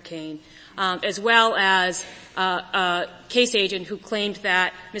crack cocaine, as well as a case agent who claimed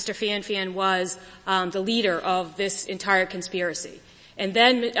that Mr. Fanfan was the leader of this entire conspiracy. And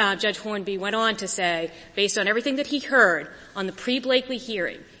then Judge Hornby went on to say, based on everything that he heard on the pre-Blakely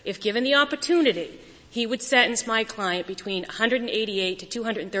hearing, if given the opportunity, he would sentence my client between 188 to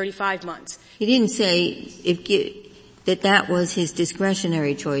 235 months. He didn't say that was his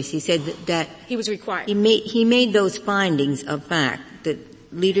discretionary choice. He said that he was required. He made those findings of fact, the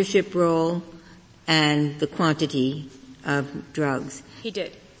leadership role and the quantity of drugs. He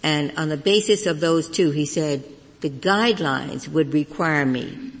did. And on the basis of those two, he said the guidelines would require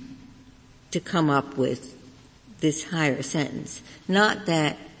me to come up with this higher sentence. Not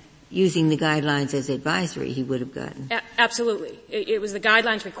that using the guidelines as advisory he would have gotten. Absolutely. It was the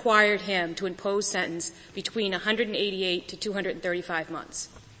guidelines required him to impose sentence between 188 to 235 months.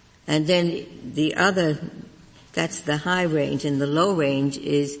 And then that's the high range, and the low range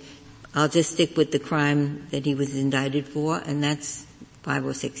is I'll just stick with the crime that he was indicted for, and that's 5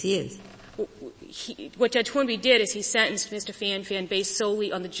 or 6 years. What Judge Hornby did is he sentenced Mr. Fanfan based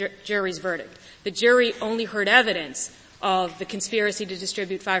solely on the jury's verdict. The jury only heard evidence of the conspiracy to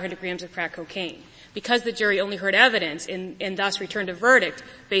distribute 500 grams of crack cocaine. Because the jury only heard evidence and thus returned a verdict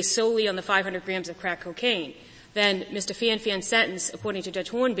based solely on the 500 grams of crack cocaine, then Mr. Fanfan's sentence, according to Judge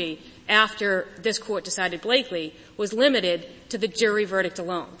Hornby, after this court decided Blakely, was limited to the jury verdict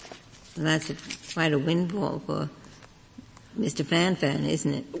alone. Well, that's quite a windfall for Mr. Fanfan,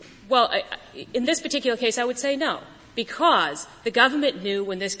 isn't it? Well, in this particular case, I would say no. Because the government knew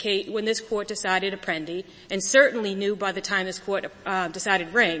when this court decided Apprendi, and certainly knew by the time this court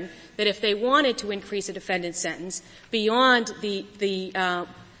decided Ring, that if they wanted to increase a defendant's sentence beyond the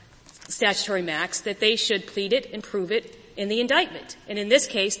statutory max, that they should plead it and prove it in the indictment. And in this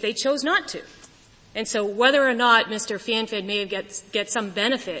case, they chose not to. And so whether or not Mr. Fanfan may get some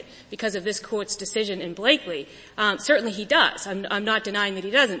benefit because of this court's decision in Blakely, certainly he does. I'm not denying that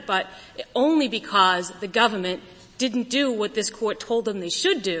he doesn't, but only because the government didn't do what this court told them they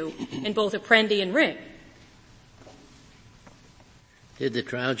should do in both Apprendi and Ring. Did the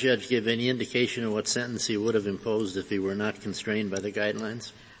trial judge give any indication of what sentence he would have imposed if he were not constrained by the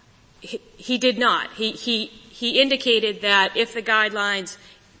guidelines? He did not. He indicated that if the guidelines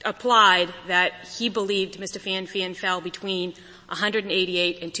applied, that he believed Mr. Fanfan fell between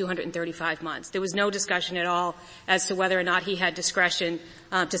 188 and 235 months. There was no discussion at all as to whether or not he had discretion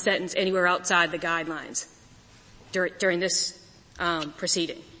to sentence anywhere outside the guidelines during this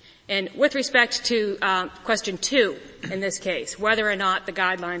proceeding. And with respect to question 2 in this case, whether or not the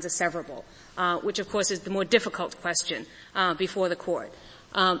guidelines are severable, which of course is the more difficult question before the court,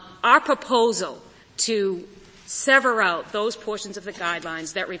 our proposal to sever out those portions of the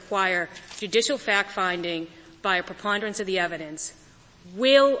guidelines that require judicial fact-finding by a preponderance of the evidence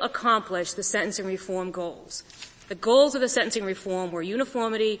will accomplish the sentencing reform goals. The goals of the sentencing reform were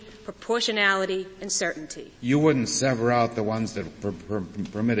uniformity, proportionality, and certainty. You wouldn't sever out the ones that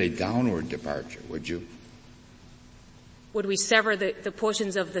permit a downward departure, would you? Would we sever the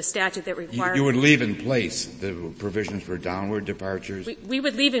portions of the statute that require... You would leave in place the provisions for downward departures? We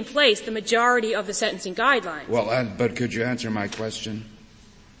would leave in place the majority of the sentencing guidelines. Well, but could you answer my question?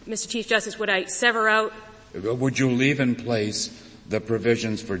 Mr. Chief Justice, would I sever out... Would you leave in place the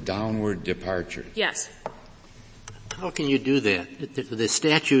provisions for downward departure? Yes. How can you do that? The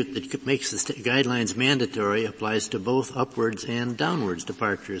statute that makes the guidelines mandatory applies to both upwards and downwards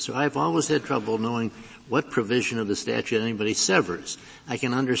departures. So I've always had trouble knowing what provision of the statute anybody severs. I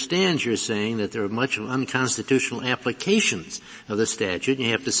can understand you're saying that there are much unconstitutional applications of the statute, and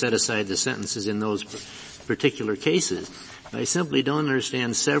you have to set aside the sentences in those particular cases. I simply don't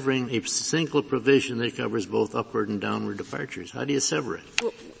understand severing a single provision that covers both upward and downward departures. How do you sever it?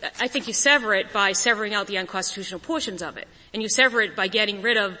 Well, I think you sever it by severing out the unconstitutional portions of it. And you sever it by getting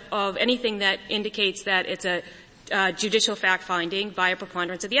rid of anything that indicates that it's a judicial fact-finding by a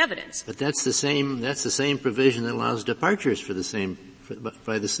preponderance of the evidence. But that's the same provision that allows departures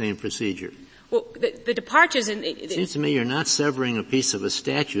by the same procedure. Well, the departures in... It seems to me you're not severing a piece of a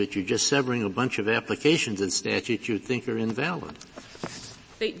statute, you're just severing a bunch of applications of the statute you think are invalid.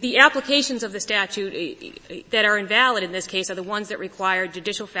 The applications of the statute that are invalid in this case are the ones that require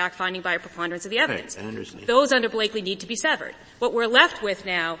judicial fact-finding by a preponderance of the evidence. Right, I understand. Those under Blakely need to be severed. What we're left with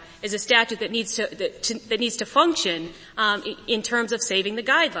now is a statute that needs to function in terms of saving the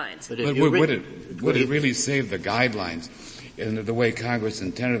guidelines. But would it really save the guidelines in the way Congress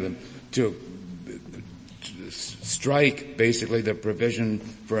intended them to strike basically the provision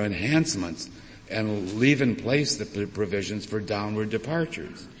for enhancements and leave in place the provisions for downward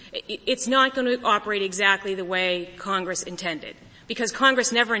departures? It's not going to operate exactly the way Congress intended, because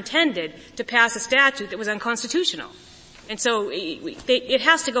Congress never intended to pass a statute that was unconstitutional. And so it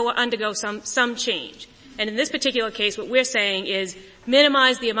has to undergo some change. And in this particular case, what we're saying is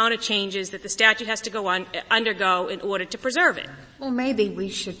minimize the amount of changes that the statute has to undergo in order to preserve it. Well, maybe we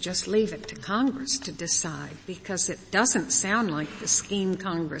should just leave it to Congress to decide, because it doesn't sound like the scheme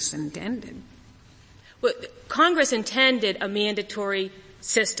Congress intended. Well, Congress intended a mandatory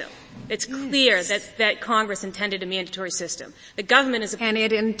system. It's clear that Congress intended a mandatory system. The government is... And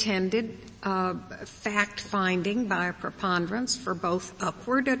it intended fact-finding by a preponderance for both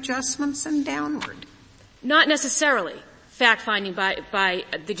upward adjustments and downward. Not necessarily fact-finding by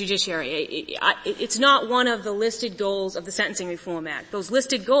the judiciary. It's not one of the listed goals of the Sentencing Reform Act. Those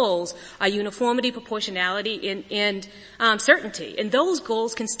listed goals are uniformity, proportionality, and certainty. And those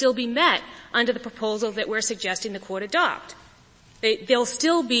goals can still be met under the proposal that we're suggesting the Court adopt. There'll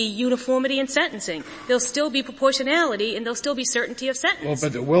still be uniformity in sentencing. There'll still be proportionality, and there'll still be certainty of sentence.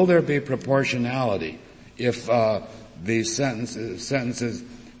 Well, but will there be proportionality if the sentences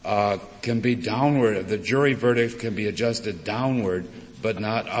can be downward? The jury verdict can be adjusted downward, but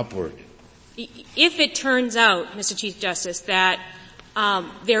not upward. If it turns out, Mr. Chief Justice, that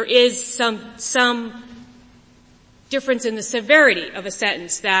there is some difference in the severity of a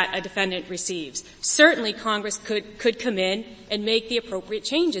sentence that a defendant receives, certainly Congress could come in and make the appropriate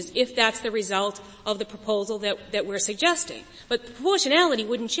changes if that's the result of the proposal that we're suggesting. But proportionality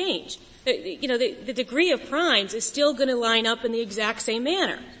wouldn't change. The degree of crimes is still going to line up in the exact same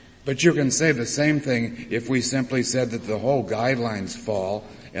manner. But you can say the same thing if we simply said that the whole guidelines fall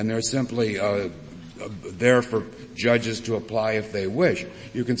and they're simply there for judges to apply if they wish.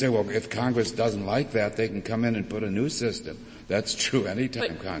 You can say, well, if Congress doesn't like that, they can come in and put a new system. That's true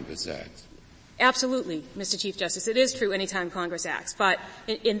anytime Congress acts. Absolutely, Mr. Chief Justice. It is true anytime Congress acts. But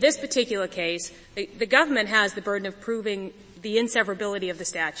in this particular case, the government has the burden of proving the inseverability of the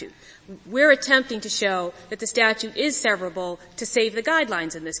statute. We're attempting to show that the statute is severable to save the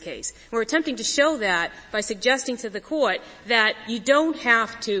guidelines in this case. We're attempting to show that by suggesting to the Court that you don't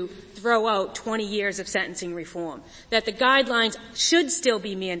have to throw out 20 years of sentencing reform, that the guidelines should still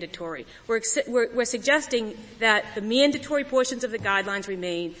be mandatory. We're suggesting that the mandatory portions of the guidelines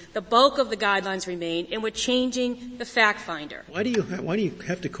remain, the bulk of the guidelines remain, and we're changing the fact finder. Why do you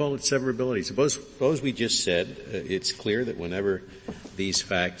have to call it severability? Suppose we just said it's clear that whenever these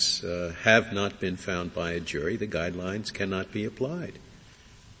facts have not been found by a jury, the guidelines cannot be applied.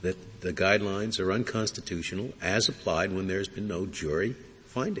 That the guidelines are unconstitutional as applied when there's been no jury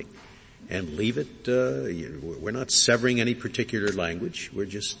finding. And leave it, we're not severing any particular language. We're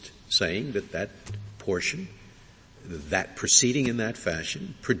just saying that portion, that proceeding in that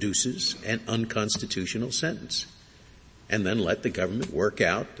fashion, produces an unconstitutional sentence. And then let the government work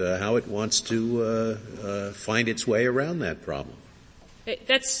out how it wants to find its way around that problem.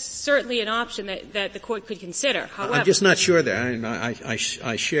 That's certainly an option that the court could consider. However, I'm just not sure that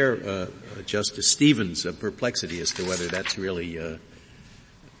I share Justice Stevens' perplexity as to whether that's really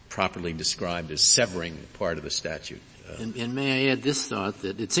properly described as severing part of the statute. And may I add this thought,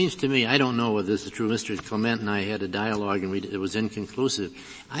 that it seems to me, I don't know whether this is true, Mr. Clement and I had a dialogue and it was inconclusive.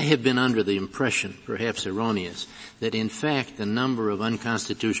 I have been under the impression, perhaps erroneous, that in fact the number of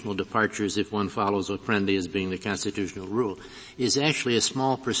unconstitutional departures, if one follows Apprendi as being the constitutional rule, is actually a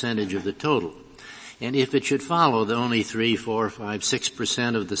small percentage of the total. And if it should follow that only 3, 4, 5,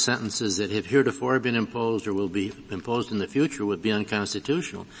 6% of the sentences that have heretofore been imposed or will be imposed in the future would be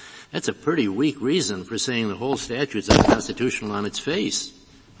unconstitutional, that's a pretty weak reason for saying the whole statute's unconstitutional on its face,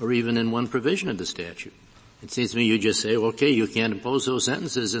 or even in one provision of the statute. It seems to me you just say, okay, you can't impose those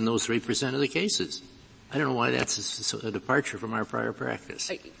sentences in those 3% of the cases. I don't know why that's a departure from our prior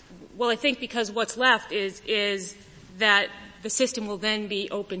practice. Well, I think because what's left is that the system will then be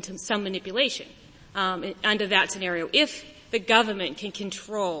open to some manipulation. Under that scenario, if the government can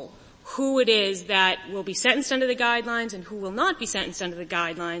control who it is that will be sentenced under the guidelines and who will not be sentenced under the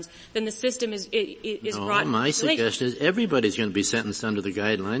guidelines, then the system is brought. My suggestion is everybody's going to be sentenced under the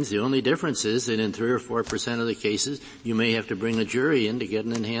guidelines. The only difference is that in 3 or 4% of the cases, you may have to bring a jury in to get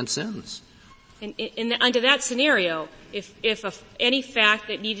an enhanced sentence. Under that scenario, if any fact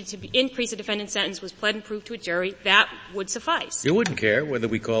that needed to increase a defendant's sentence was pled and proved to a jury, that would suffice. You wouldn't care whether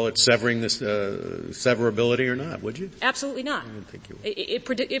we call it severing this severability or not, would you? Absolutely not. I don't think you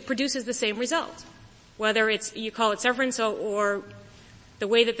would. It produces the same result, whether you call it severance or the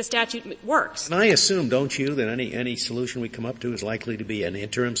way that the statute works. And I assume, don't you, that any solution we come up to is likely to be an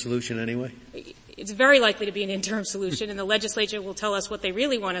interim solution anyway? It's very likely to be an interim solution, and the legislature will tell us what they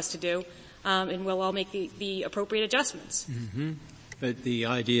really want us to do. And we'll all make the appropriate adjustments. Mm-hmm. But the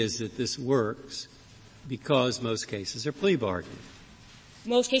idea is that this works because most cases are plea bargains.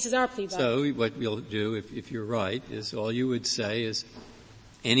 Most cases are plea bargains. So what we'll do, if you're right, is all you would say is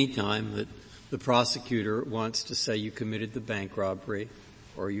any time that the prosecutor wants to say you committed the bank robbery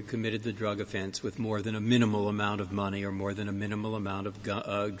or you committed the drug offense with more than a minimal amount of money or more than a minimal amount of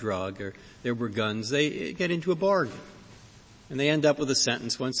drug or there were guns, they get into a bargain. And they end up with a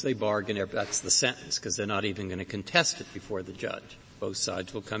sentence. Once they bargain, that's the sentence, because they're not even going to contest it before the judge. Both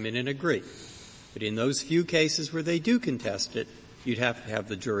sides will come in and agree. But in those few cases where they do contest it, you'd have to have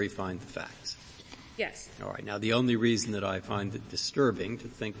the jury find the facts. Yes. All right. Now, the only reason that I find it disturbing to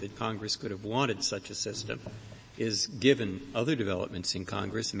think that Congress could have wanted such a system is, given other developments in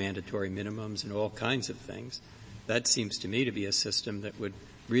Congress, mandatory minimums and all kinds of things, that seems to me to be a system that would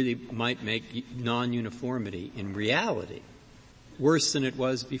really might make non-uniformity in reality worse than it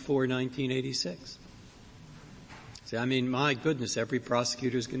was before 1986. See, I mean, my goodness, every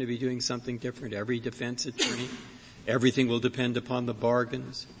prosecutor is going to be doing something different. Every defense attorney, everything will depend upon the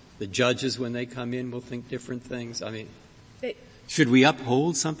bargains. The judges, when they come in, will think different things. I mean, should we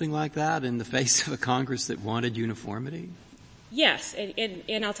uphold something like that in the face of a Congress that wanted uniformity? Yes,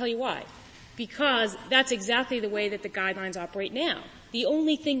 and I'll tell you why. Because that's exactly the way that the guidelines operate now. The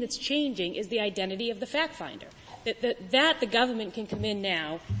only thing that's changing is the identity of the fact finder. That the government can come in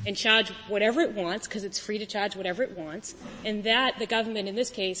now and charge whatever it wants, because it's free to charge whatever it wants, and that the government in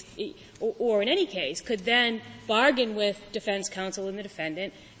this case, or in any case, could then bargain with defense counsel and the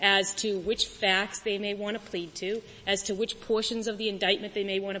defendant as to which facts they may want to plead to, as to which portions of the indictment they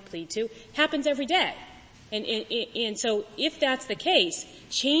may want to plead to, happens every day. And so if that's the case,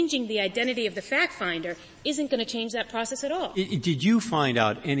 changing the identity of the fact finder isn't going to change that process at all. Did you find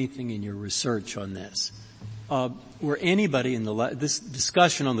out anything in your research on this? Were anybody this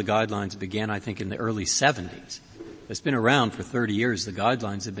discussion on the guidelines began, I think, in the early 70s. It's been around for 30 years. The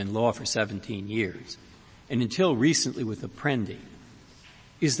guidelines have been law for 17 years. And until recently with Apprendi,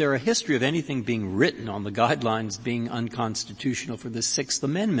 is there a history of anything being written on the guidelines being unconstitutional for the Sixth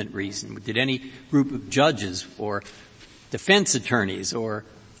Amendment reason? Did any group of judges or defense attorneys or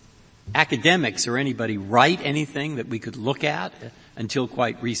academics or anybody write anything that we could look at until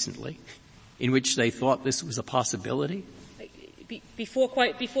quite recently, in which they thought this was a possibility? Before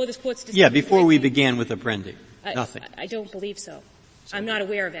this Court's decision? Yeah, before we began with Apprendi. Nothing. I don't believe so. I'm not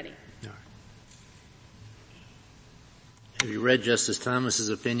aware of any. No. Have you read Justice Thomas's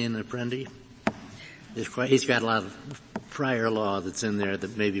opinion on Apprendi? He's got a lot of prior law that's in there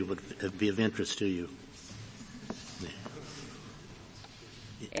that maybe would be of interest to you.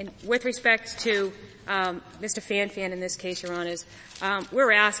 And with respect to Mr. Fanfan in this case, Your Honors,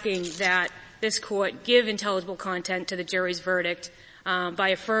 we're asking that this Court give intelligible content to the jury's verdict by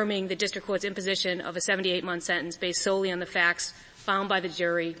affirming the district court's imposition of a 78-month sentence based solely on the facts found by the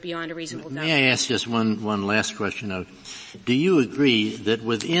jury beyond a reasonable doubt. May I ask just one last question? Do you agree that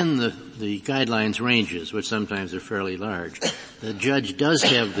within the guidelines ranges, which sometimes are fairly large, the judge does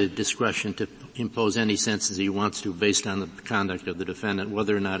have the discretion to impose any sentence he wants to based on the conduct of the defendant,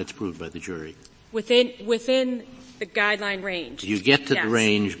 whether or not it's proved by the jury? Within the guideline range. You get to yes. the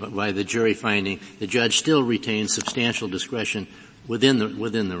range, but by the jury finding, the judge still retains substantial discretion within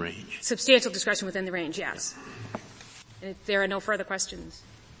the range. Substantial discretion within the range, yes. And if there are no further questions.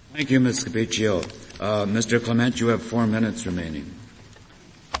 Thank you, Ms. Capiccio. Mr. Clement, you have 4 minutes remaining.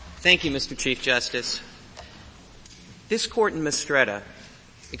 Thank you, Mr. Chief Justice. This Court in Mistretta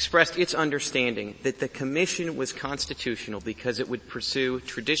expressed its understanding that the Commission was constitutional because it would pursue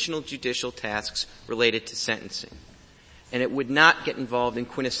traditional judicial tasks related to sentencing. And it would not get involved in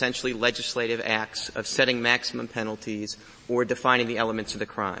quintessentially legislative acts of setting maximum penalties or defining the elements of the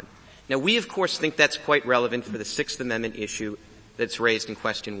crime. Now, we, of course, think that's quite relevant for the Sixth Amendment issue that's raised in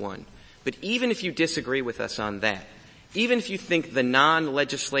Question 1. But even if you disagree with us on that, even if you think the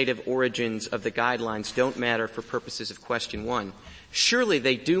non-legislative origins of the guidelines don't matter for purposes of Question 1, surely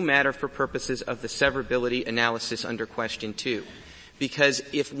they do matter for purposes of the severability analysis under Question 2. Because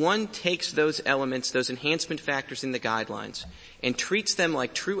if one takes those elements, those enhancement factors in the guidelines, and treats them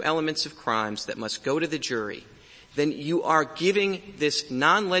like true elements of crimes that must go to the jury, then you are giving this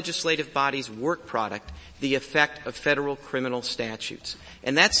non-legislative body's work product the effect of federal criminal statutes.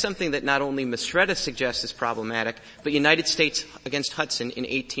 And that's something that not only Mistretta suggests is problematic, but United States against Hudson in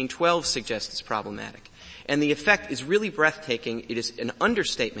 1812 suggests is problematic. And the effect is really breathtaking. It is an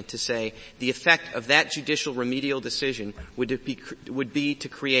understatement to say the effect of that judicial remedial decision would be to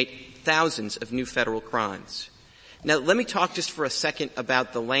create thousands of new federal crimes. Now, let me talk just for a second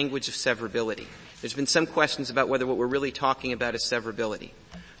about the language of severability. There's been some questions about whether what we're really talking about is severability.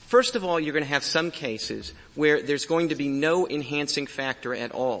 First of all, you're going to have some cases where there's going to be no enhancing factor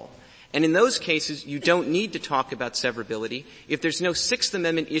at all. And in those cases, you don't need to talk about severability. If there's no Sixth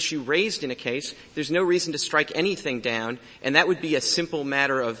Amendment issue raised in a case, there's no reason to strike anything down, and that would be a simple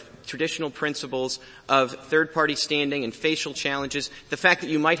matter of traditional principles of third-party standing and facial challenges. The fact that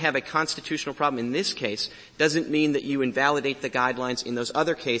you might have a constitutional problem in this case doesn't mean that you invalidate the guidelines in those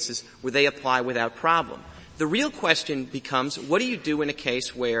other cases where they apply without problem. The real question becomes, what do you do in a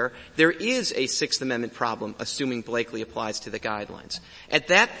case where there is a Sixth Amendment problem, assuming Blakely applies to the guidelines? At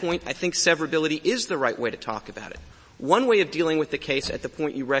that point, I think severability is the right way to talk about it. One way of dealing with the case at the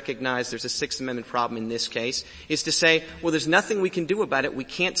point you recognize there's a Sixth Amendment problem in this case is to say, well, there's nothing we can do about it. We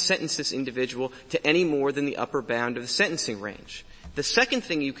can't sentence this individual to any more than the upper bound of the sentencing range. The second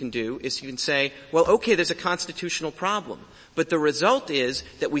thing you can do is you can say, well, okay, there's a constitutional problem. But the result is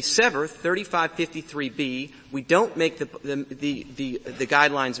that we sever 3553B, we don't make the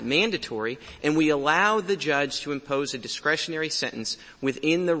guidelines mandatory, and we allow the judge to impose a discretionary sentence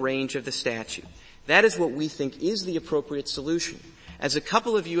within the range of the statute. That is what we think is the appropriate solution. As a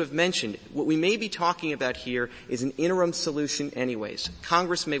couple of you have mentioned, what we may be talking about here is an interim solution anyways.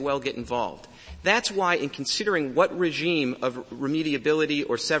 Congress may well get involved. That's why in considering what regime of remediability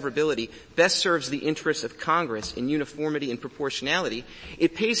or severability best serves the interests of Congress in uniformity and proportionality,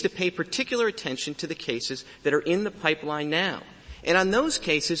 it pays to pay particular attention to the cases that are in the pipeline now. And on those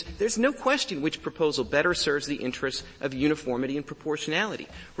cases, there's no question which proposal better serves the interests of uniformity and proportionality.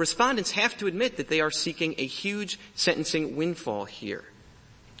 Respondents have to admit that they are seeking a huge sentencing windfall here.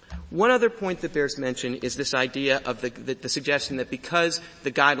 One other point that bears mention is this idea of the suggestion that because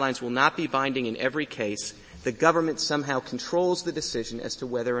the guidelines will not be binding in every case, the government somehow controls the decision as to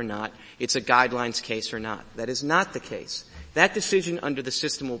whether or not it's a guidelines case or not. That is not the case. That decision under the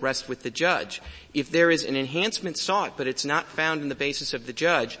system will rest with the judge. If there is an enhancement sought, but it's not found in the basis of the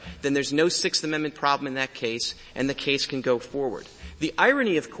judge, then there's no Sixth Amendment problem in that case, and the case can go forward. The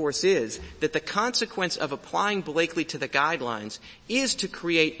irony, of course, is that the consequence of applying Blakely to the guidelines is to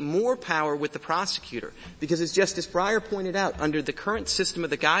create more power with the prosecutor. Because as Justice Breyer pointed out, under the current system of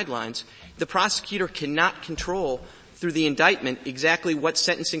the guidelines, the prosecutor cannot control through the indictment exactly what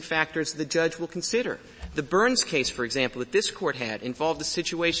sentencing factors the judge will consider. The Burns case, for example, that this Court had involved a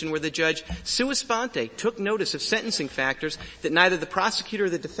situation where the judge sua sponte took notice of sentencing factors that neither the prosecutor or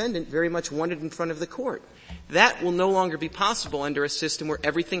the defendant very much wanted in front of the Court. That will no longer be possible under a system where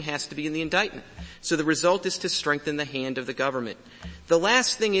everything has to be in the indictment. So the result is to strengthen the hand of the government. The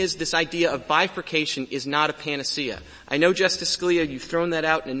last thing is this idea of bifurcation is not a panacea. I know, Justice Scalia, you've thrown that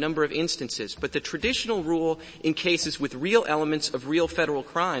out in a number of instances, but the traditional rule in cases with real elements of real federal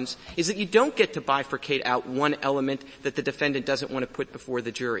crimes is that you don't get to bifurcate out one element that the defendant doesn't want to put before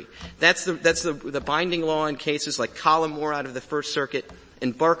the jury. That's the binding law in cases like Collymore out of the First Circuit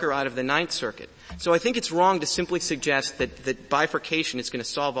and Barker out of the Ninth Circuit. So I think it's wrong to simply suggest that bifurcation is going to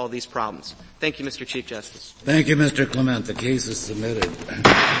solve all these problems. Thank you, Mr. Chief Justice. Thank you, Mr. Clement. The case is submitted.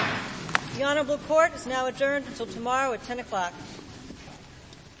 The Honorable Court is now adjourned until tomorrow at 10 o'clock.